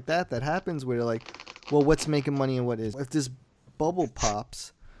stuff like that happens where you're like, well, what's making money and what is? If this bubble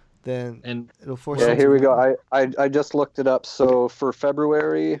pops, then it'll force. Yeah, here we go. I just looked it up. So for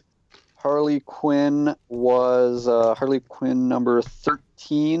February, Harley Quinn was Harley Quinn number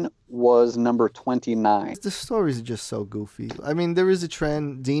 13 was number 29. The stories are just so goofy. I mean, there is a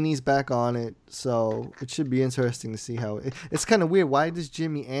trend. Dini's back on it, so it should be interesting to see how it's kind of weird. Why does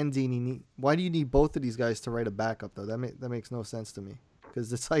Jimmy and Dini why do you need both of these guys to write a backup though? That makes no sense to me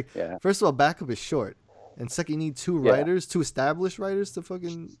because it's like first of all, backup is short. And second, you need two established writers to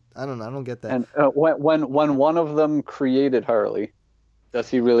fucking I don't know. I don't get that. And when one of them created Harley, does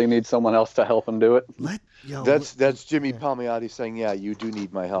he really need someone else to help him do it? That's Jimmy Palmiotti saying, "Yeah, you do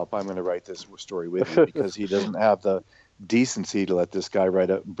need my help. I'm going to write this story with you," because he doesn't have the decency to let this guy write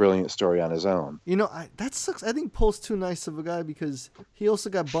a brilliant story on his own. That sucks. I think Poe's too nice of a guy because he also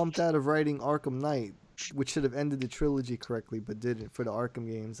got bumped out of writing Arkham Knight, which should have ended the trilogy correctly, but didn't for the Arkham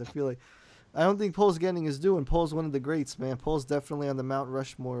games. I don't think Poe's getting his due, and Poe's one of the greats, man. Poe's definitely on the Mount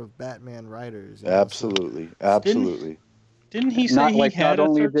Rushmore of Batman writers. Absolutely. Didn't he say he had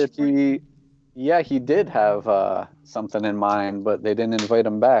he did have something in mind, but they didn't invite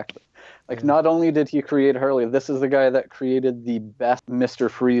him back. Not only did he create Harley, this is the guy that created the best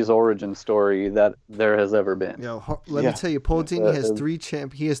Mr. Freeze origin story that there has ever been. Let me tell you, Paul Dini has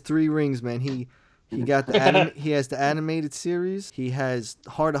he has 3 rings, man. He got he has the animated series. He has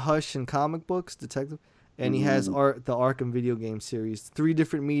Heart of Hush and comic books, detective, and he has the Arkham video game series. 3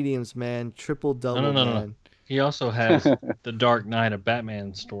 different mediums, man. Triple double. No. He also has the Dark Knight of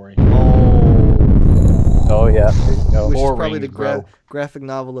Batman story. Oh yeah, which is probably the graphic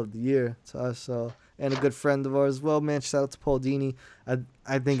novel of the year to us. So, and a good friend of ours as well, man. Shout out to Paul Dini.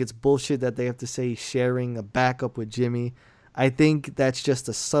 I think it's bullshit that they have to say sharing a backup with Jimmy. I think that's just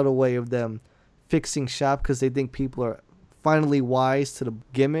a subtle way of them fixing shop because they think people are finally wise to the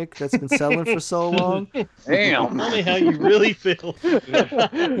gimmick that's been selling for so long. Damn. Tell me how you really feel.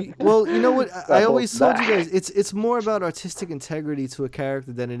 Well, you know what? I always told you guys, it's more about artistic integrity to a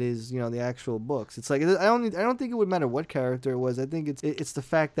character than it is, the actual books. It's like I don't think it would matter what character it was. I think it's the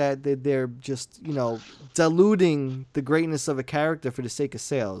fact that they're just diluting the greatness of a character for the sake of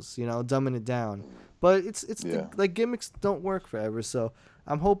sales. Dumbing it down. But it's like gimmicks don't work forever, so.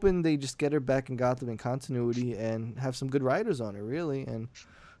 I'm hoping they just get her back in Gotham in continuity and have some good writers on her, really. And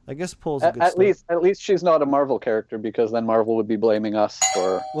I guess Paul's a good at least she's not a Marvel character because then Marvel would be blaming us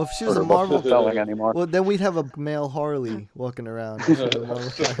for. Well, if she was a Marvel selling anymore, well then we'd have a male Harley walking around.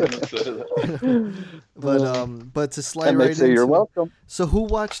 But to slide right into, you're welcome. So who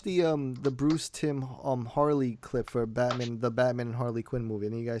watched the Bruce Timm Harley clip for the Batman and Harley Quinn movie?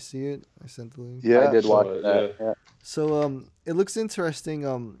 Any of you guys see it? I sent the link. Yeah, I did watch that. Yeah. So it looks interesting.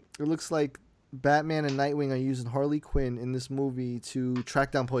 It looks like Batman and Nightwing are using Harley Quinn in this movie to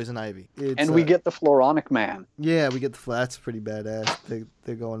track down Poison Ivy. And we get the Floronic Man. Yeah, we get that's pretty badass.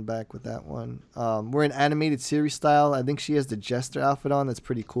 They're going back with that one. We're in animated series style. I think she has the Jester outfit on. That's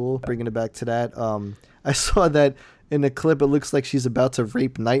pretty cool. Bringing it back to that. I saw that in the clip. It looks like she's about to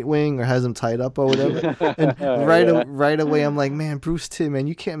rape Nightwing or has him tied up or whatever. And right away, I'm like, man, Bruce Timm, man,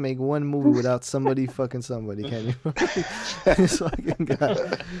 you can't make one movie without somebody fucking somebody, can you? This fucking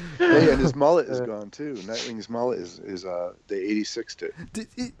guy. Hey, and his mullet is gone too. Nightwing's mullet is they 86'd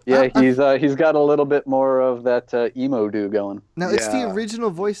it. He's got a little bit more of that emo do going. Now it's the original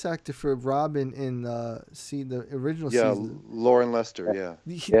voice actor for Robin in the original season. Lauren Lester.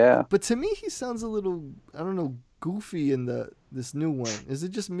 Yeah. But to me, he sounds a little, I don't know, goofy in this new one. Is it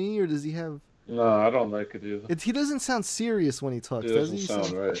just me or does he have? No, I don't like it either. He doesn't sound serious when he talks. It doesn't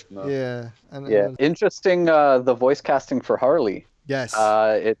sound right. No. Yeah. Interesting. The voice casting for Harley. Yes.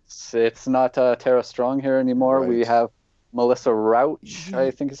 It's not Tara Strong here anymore. Right. We have Melissa Rauch,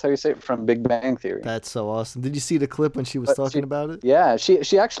 I think is how you say it, from Big Bang Theory. That's so awesome. Did you see the clip when she was talking about it? Yeah,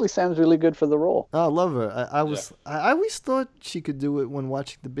 she actually sounds really good for the role. Oh, I love her. I always thought she could do it when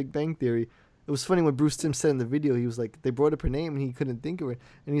watching The Big Bang Theory. It was funny when Bruce Timm said in the video, he was like, they brought up her name and he couldn't think of it.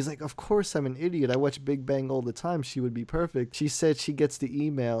 And he's like, of course I'm an idiot. I watch Big Bang all the time. She would be perfect. She said she gets the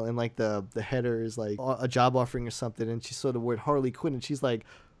email and like the header is like a job offering or something. And she saw the word Harley Quinn and she's like,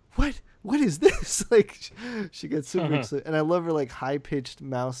 what is this? Like, she gets super excited. And I love her like high-pitched,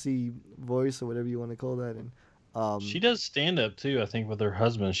 mousy voice or whatever you want to call that. And she does stand up too, I think, with her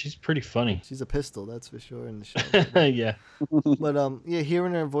husband. She's pretty funny. She's a pistol, that's for sure, in the show. Yeah. But yeah,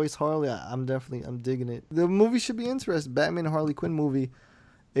 hearing her voice Harley, I'm digging it. The movie should be interesting. Batman and Harley Quinn movie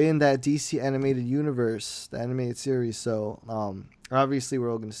in that DC animated universe, the animated series. So obviously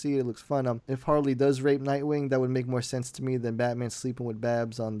we're all going to see it. It looks fun. If Harley does rape Nightwing, that would make more sense to me than Batman sleeping with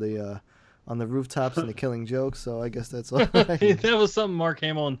Babs on the rooftops and the Killing Joke. So I guess that's all right. That was something Mark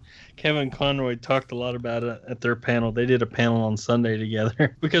Hamill and Kevin Conroy talked a lot about at their panel. They did a panel on Sunday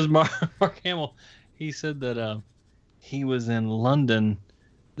together because Mark Hamill, he said that he was in London.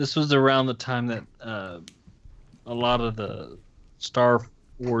 This was around the time that a lot of the Star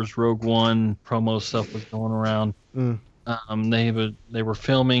Wars Rogue One promo stuff was going around. They were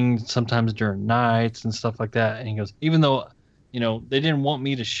filming sometimes during nights and stuff like that. And he goes, even though, they didn't want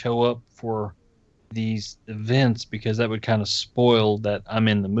me to show up for these events because that would kind of spoil that I'm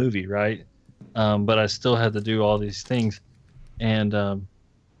in the movie, right? But I still had to do all these things. And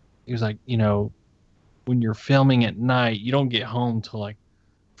he was like, when you're filming at night, you don't get home till like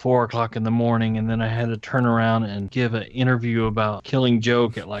 4 o'clock in the morning. And then I had to turn around and give an interview about Killing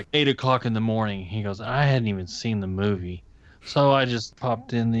Joke at like 8 o'clock in the morning. He goes, I hadn't even seen the movie. So I just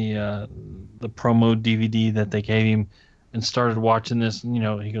popped in the promo DVD that they gave him and started watching this. And,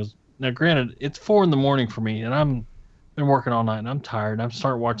 he goes, now granted, it's 4 in the morning for me and I'm been working all night and I'm tired. I'm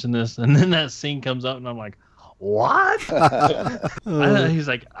starting watching this. And then that scene comes up and I'm like, what? He's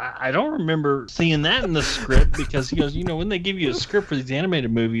like, I don't remember seeing that in the script because he goes, when they give you a script for these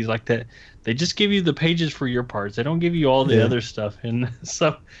animated movies like that, they just give you the pages for your parts. They don't give you all the other stuff. And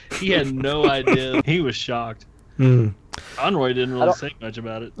so he had no idea. He was shocked. Conroy didn't really say much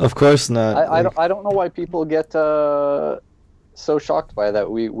about it. Of course not. I don't know why people get so shocked by that.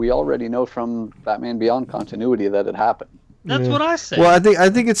 We already know from Batman Beyond continuity that it happened. That's what I said. Well, I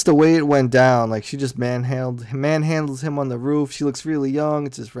think it's the way it went down. Like she just manhandles him on the roof. She looks really young.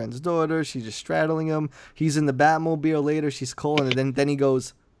 It's his friend's daughter. She's just straddling him. He's in the Batmobile later. She's calling, and then he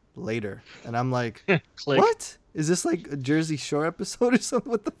goes later, and I'm like, what? Is this like a Jersey Shore episode or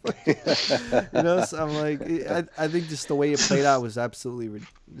something? What the fuck? So I'm like, I think just the way it played out was absolutely,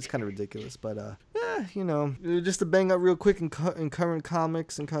 it's kind of ridiculous. But just to bang up real quick in current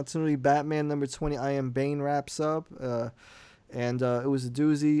comics and continuity, Batman number 20, I Am Bane wraps up, and it was a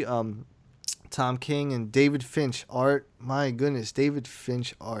doozy. Tom King and David Finch art. My goodness, David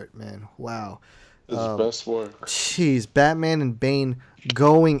Finch art, man. Wow. His best work. Jeez, Batman and Bane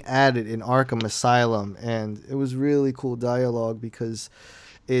going at it in Arkham Asylum, and it was really cool dialogue because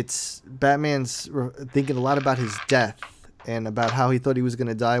it's Batman's thinking a lot about his death and about how he thought he was going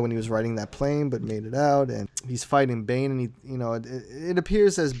to die when he was riding that plane but made it out, and he's fighting Bane, and it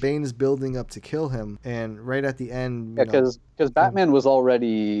appears as Bane is building up to kill him, and right at the end, because Batman was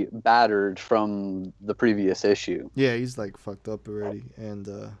already battered from the previous issue. Yeah, he's like fucked up already and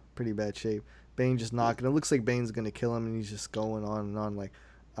pretty bad shape. Bane just knocking. It looks like Bane's gonna kill him, and he's just going on and on like,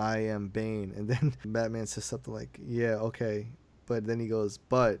 I am Bane. And then Batman says something like, yeah, okay. But then he goes,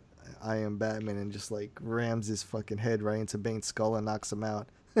 but I am Batman, and just like rams his fucking head right into Bane's skull and knocks him out.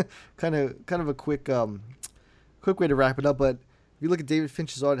 kind of a quick way to wrap it up. But if you look at David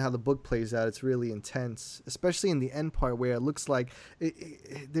Finch's art and how the book plays out, it's really intense, especially in the end part where it looks like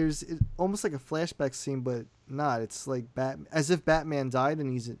there's almost like a flashback scene, but not. It's like as if Batman died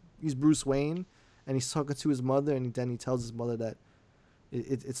and he's Bruce Wayne, and he's talking to his mother, and then he tells his mother that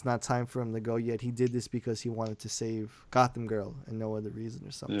it's not time for him to go yet. He did this because he wanted to save Gotham Girl and no other reason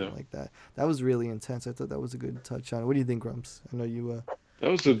or something like that. That was really intense. I thought that was a good touch on it. What do you think, Grumps? I know you... That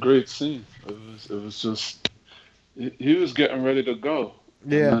was a great scene. It was just... He was getting ready to go.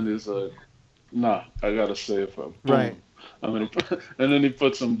 Yeah. And then he's like, nah, I gotta save him. Right. And then he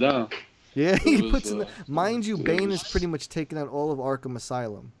puts him down. Yeah, he puts him... Mind you, Bane is pretty much taking out all of Arkham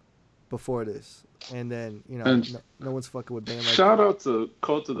Asylum before this. And then, no one's fucking with Bane. Like, shout out to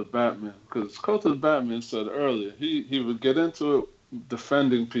Cult of the Batman, because Cult of the Batman said earlier he would get into it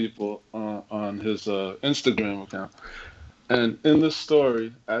defending people on his Instagram account. And in the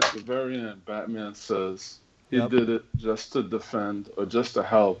story, at the very end, Batman says he did it just to defend or just to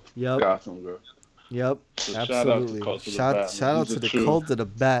help Gotham Girl. Yep, So absolutely. Shout out to the Cult of the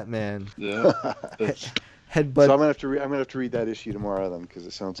Batman. Yeah. Headbutt. So I'm gonna have to read that issue tomorrow then, because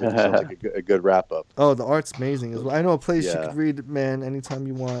it sounds like a good wrap up. Oh, the art's amazing as well. I know a place you could read, man, anytime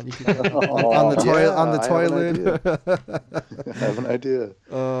you want. You could on the toilet. I have an idea.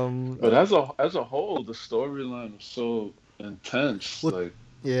 But as a whole, the storyline was so intense.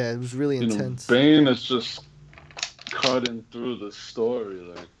 Yeah, it was really intense. Bane is just cutting through the story,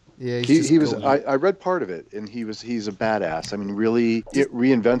 like. Yeah, he was. I read part of it, and he's a badass. I mean, really, it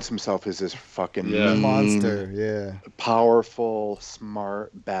reinvents himself as this fucking mean, monster. Yeah, powerful,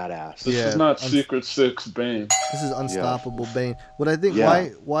 smart badass. This is not Secret Six Bane. This is unstoppable Bane. What I think,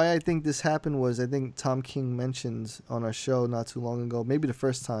 why I think this happened was, I think Tom King mentioned on our show not too long ago, maybe the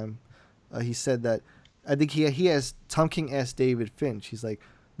first time, he said that. I think Tom King asked David Finch. He's like,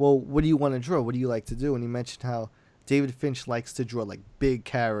 "Well, what do you want to draw? What do you like to do?" And he mentioned how David Finch likes to draw like big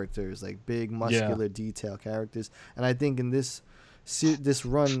characters, like big muscular detail characters. And I think in this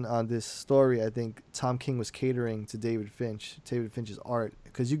run on this story, I think Tom King was catering to David Finch's art,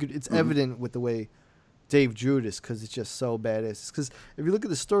 because it's evident with the way Dave drew this, because it's just so badass. Because if you look at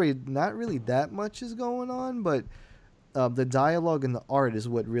the story, not really that much is going on, but the dialogue and the art is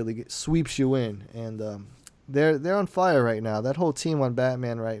what really sweeps you in. And they're on fire right now. That whole team on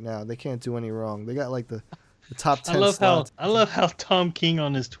Batman right now, they can't do any wrong. They got like the top 10 I love how Tom King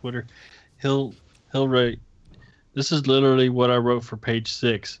on his Twitter, he'll write, "This is literally what I wrote for page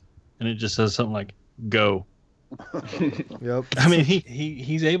 6," and it just says something like "go." Yep. I mean,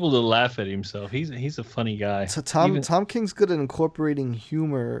 he's able to laugh at himself. He's a funny guy. So Tom King's good at incorporating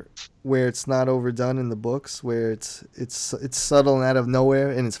humor where it's not overdone in the books, where it's subtle and out of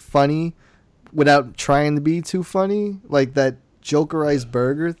nowhere, and it's funny without trying to be too funny, like that Jokerized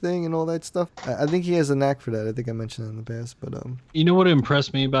burger thing and all that stuff. I think he has a knack for that. I think I mentioned it in the past, but you know what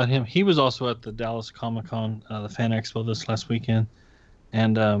impressed me about him? He was also at the Dallas Comic-Con, the Fan Expo this last weekend,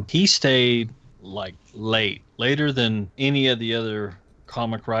 and he stayed like later than any of the other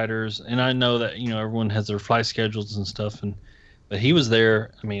comic writers. And I know that everyone has their flight schedules and stuff, but he was there.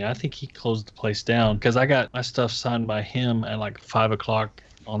 I mean, I think he closed the place down, because I got my stuff signed by him at like 5:00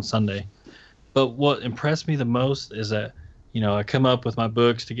 on Sunday. But what impressed me the most is that I come up with my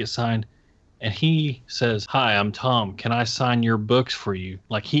books to get signed, and he says, "Hi, I'm Tom. Can I sign your books for you?"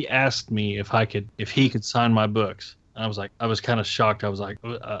 Like, he asked me if he could sign my books. And I was kind of shocked. I was like,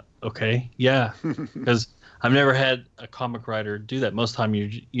 okay, yeah, because I've never had a comic writer do that. Most time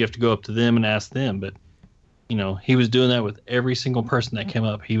you have to go up to them and ask them, but he was doing that with every single person that came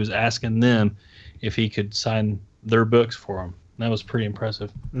up. He was asking them if he could sign their books for him. That was pretty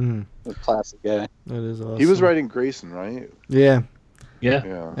impressive. Mm-hmm. A classic guy. That is awesome. He was writing Grayson, right? Yeah.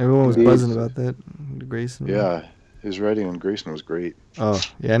 Everyone was Indeed. buzzing about that. Grayson. Yeah, his writing on Grayson was great. Oh,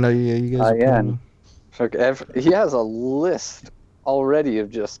 yeah, I know you guys. He has a list already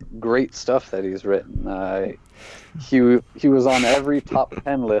of just great stuff that he's written. He was on every top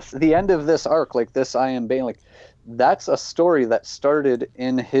 10 list. The end of this arc, like this I Am Bane, like that's a story that started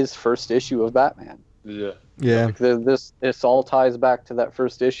in his first issue of Batman. Yeah. Yeah. Like this all ties back to that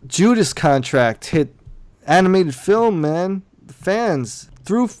first issue. Judas Contract hit animated film, man. The fans,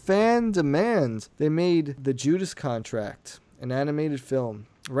 through fan demand, they made the Judas Contract an animated film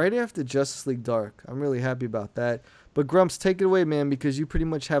right after Justice League Dark. I'm really happy about that. But Grumps, take it away, man, because you pretty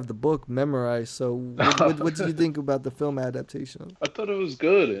much have the book memorized. So what did you think about the film adaptation? I thought it was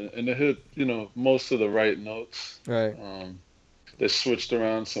good, and it hit, most of the right notes. Right. They switched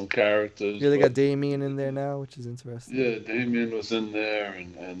around some characters. Yeah, they got Damian in there now, which is interesting. Yeah, Damian was in there,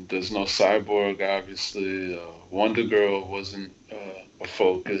 and there's no Cyborg, obviously. Wonder Girl wasn't a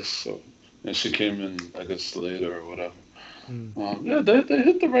focus, and she came in, I guess, later or whatever. Yeah, they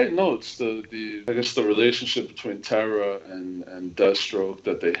hit the right notes. The I guess the relationship between Terra and Deathstroke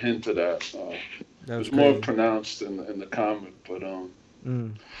that they hinted at was more pronounced in the comic, but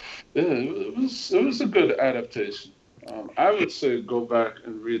yeah, it was a good adaptation. I would say go back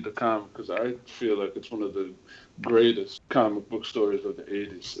and read the comic, because I feel like it's one of the greatest comic book stories of the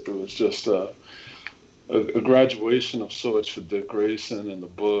 80s. It was just a graduation of sorts for Dick Grayson in the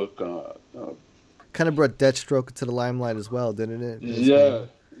book. Kind of brought Deathstroke to the limelight as well, didn't it?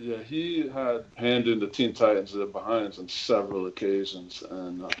 Yeah, he had hand in the Teen Titans behinds on several occasions,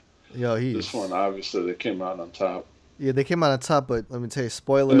 and this one, obviously, they came out on top. Yeah, they came out on top, but let me tell you,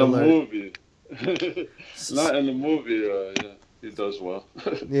 spoiler alert. In the movie. Not in the movie, yeah, he does well.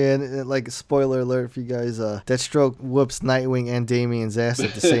 Yeah, and like spoiler alert for you guys, Deathstroke whoops Nightwing and Damian's ass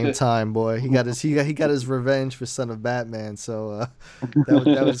at the same time, boy. He got his revenge for Son of Batman, so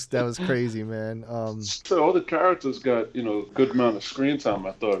that was crazy, man. So all the characters got good amount of screen time.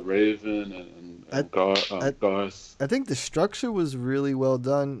 I thought Raven Garth. I think the structure was really well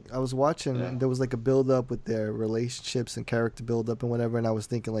done. I was watching, and there was like a build up with their relationships and character build up and whatever. And I was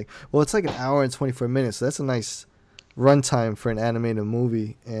thinking like, well, it's like an hour and 24 minutes, so that's a nice runtime for an animated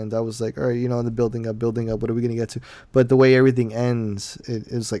movie. And I was like, all right, the building up. What are we gonna get to? But the way everything ends,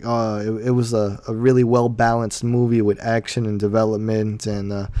 it was like, it was a really well balanced movie with action and development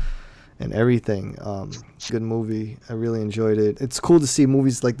and everything. Good movie. I really enjoyed it. It's cool to see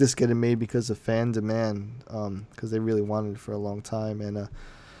movies like this getting made because of fan demand, because they really wanted it for a long time. And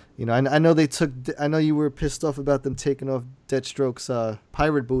I know I know you were pissed off about them taking off Deathstroke's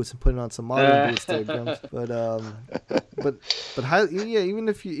pirate boots and putting on some modern boots there, Grumps. But even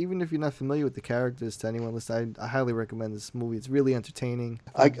if you're not familiar with the characters, to anyone listening, I highly recommend this movie. It's really entertaining.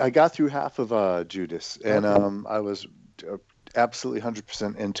 I got through half of Judas, and I was absolutely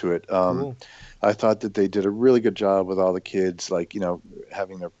 100% into it. Cool. I thought that they did a really good job with all the kids, like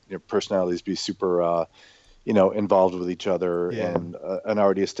having their personalities be super involved with each other, and an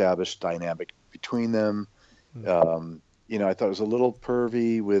already established dynamic between them. I thought it was a little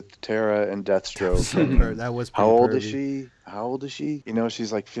pervy with Tara and Deathstroke. That was How old pervy. is she? How old is she?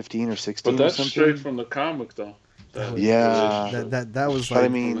 She's like 15 or 16 But that's or something. straight from the comic, though. That was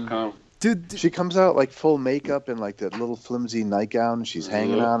But like, dude, she comes out like full makeup and like that little flimsy nightgown. And she's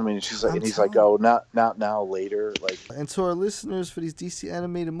hanging on. I mean, she's like, and he's like, oh, not now, later. Like, and to our listeners for these DC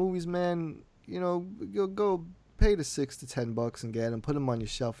animated movies, man, you'll go pay the $6 to $10 and get them. Put them on your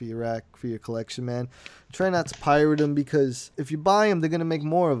shelf or your rack for your collection, man. Try not to pirate them, because if you buy them, they're gonna make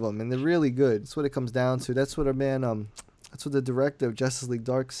more of them, and they're really good. That's what it comes down to. That's what that's what the director of Justice League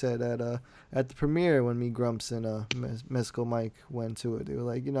Dark said at the premiere when me, Grumps, and Mesco Mike went to it. They were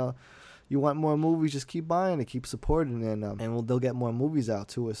like, you want more movies, just keep buying it, keep supporting it, and they'll get more movies out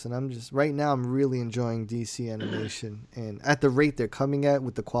to us. And I'm really enjoying DC animation, and at the rate they're coming at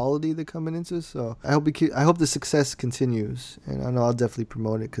with the quality they're coming into. So I hope the success continues, and I know I'll definitely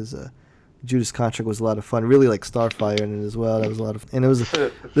promote it, because Judas Contract was a lot of fun. Really like Starfire in it as well. That was a lot of fun. And it was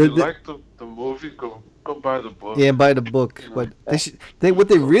if you like the movie, go buy the book. Yeah, buy the book. But what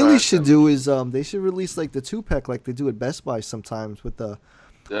they really should do is they should release like the 2-pack like they do at Best Buy sometimes with the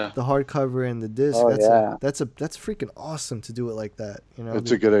hardcover and the disc. That's freaking awesome to do it like that. It's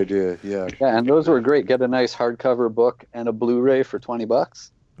a good idea. Yeah. Yeah, and those were great. Get a nice hardcover book and a Blu-ray for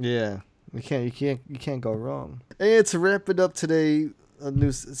 $20. Yeah, you can't go wrong. And to wrap it up today,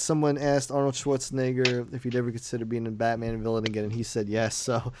 someone asked Arnold Schwarzenegger if he'd ever consider being a Batman villain again, and he said yes.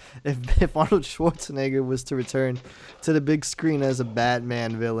 So if Arnold Schwarzenegger was to return to the big screen as a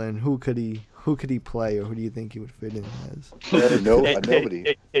Batman villain, who could he play, or who do you think he would fit in as?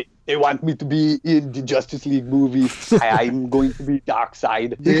 Nobody. They want me to be in the Justice League movie. I'm going to be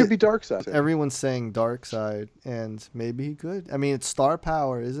Darkseid. He could be Darkseid. Everyone's saying Darkseid, and maybe he could. I mean, it's star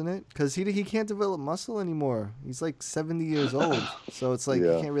power, isn't it? Because he can't develop muscle anymore. He's like 70 years old, so it's like he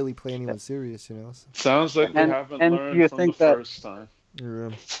can't really play anyone serious, Sounds like they haven't learned from the first time. Yeah.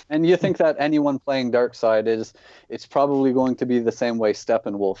 And you think that anyone playing Darkseid it's probably going to be the same way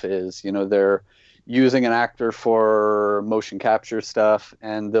Steppenwolf is. They're using an actor for motion capture stuff,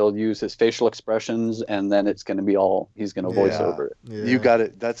 and they'll use his facial expressions, and then it's going to be he's going to voice over it. Yeah. You got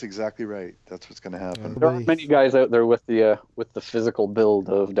it. That's exactly right. That's what's going to happen. There aren't many guys out there with the physical build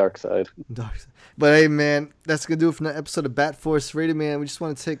of Darkseid. But hey, man, that's going to do it for another episode of Bat Force Radio, man. We just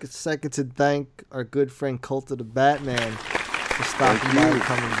want to take a second to thank our good friend Cult of the Batman for stopping by and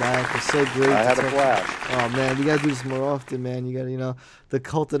coming back. It's so great. I had a blast. Oh, man, we got to do this more often, man. You got to, the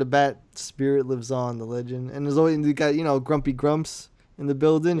Cult of the Bat spirit lives on, the legend. And there's always, you got, Grumpy Grumps in the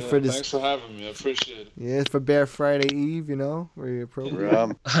building for this. Thanks for having me. I appreciate it. Yeah, for Bear Friday Eve, where you're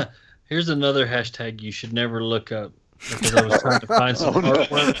appropriate. Here's another hashtag you should never look up, because I was trying to find some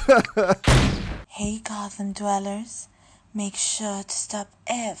artwork. Hey, Gotham dwellers. Make sure to stop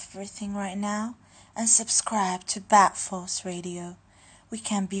everything right now and subscribe to Bat Force Radio. We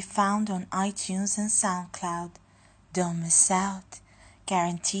can be found on iTunes and SoundCloud. Don't miss out.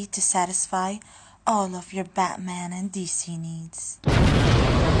 Guaranteed to satisfy all of your Batman and DC needs.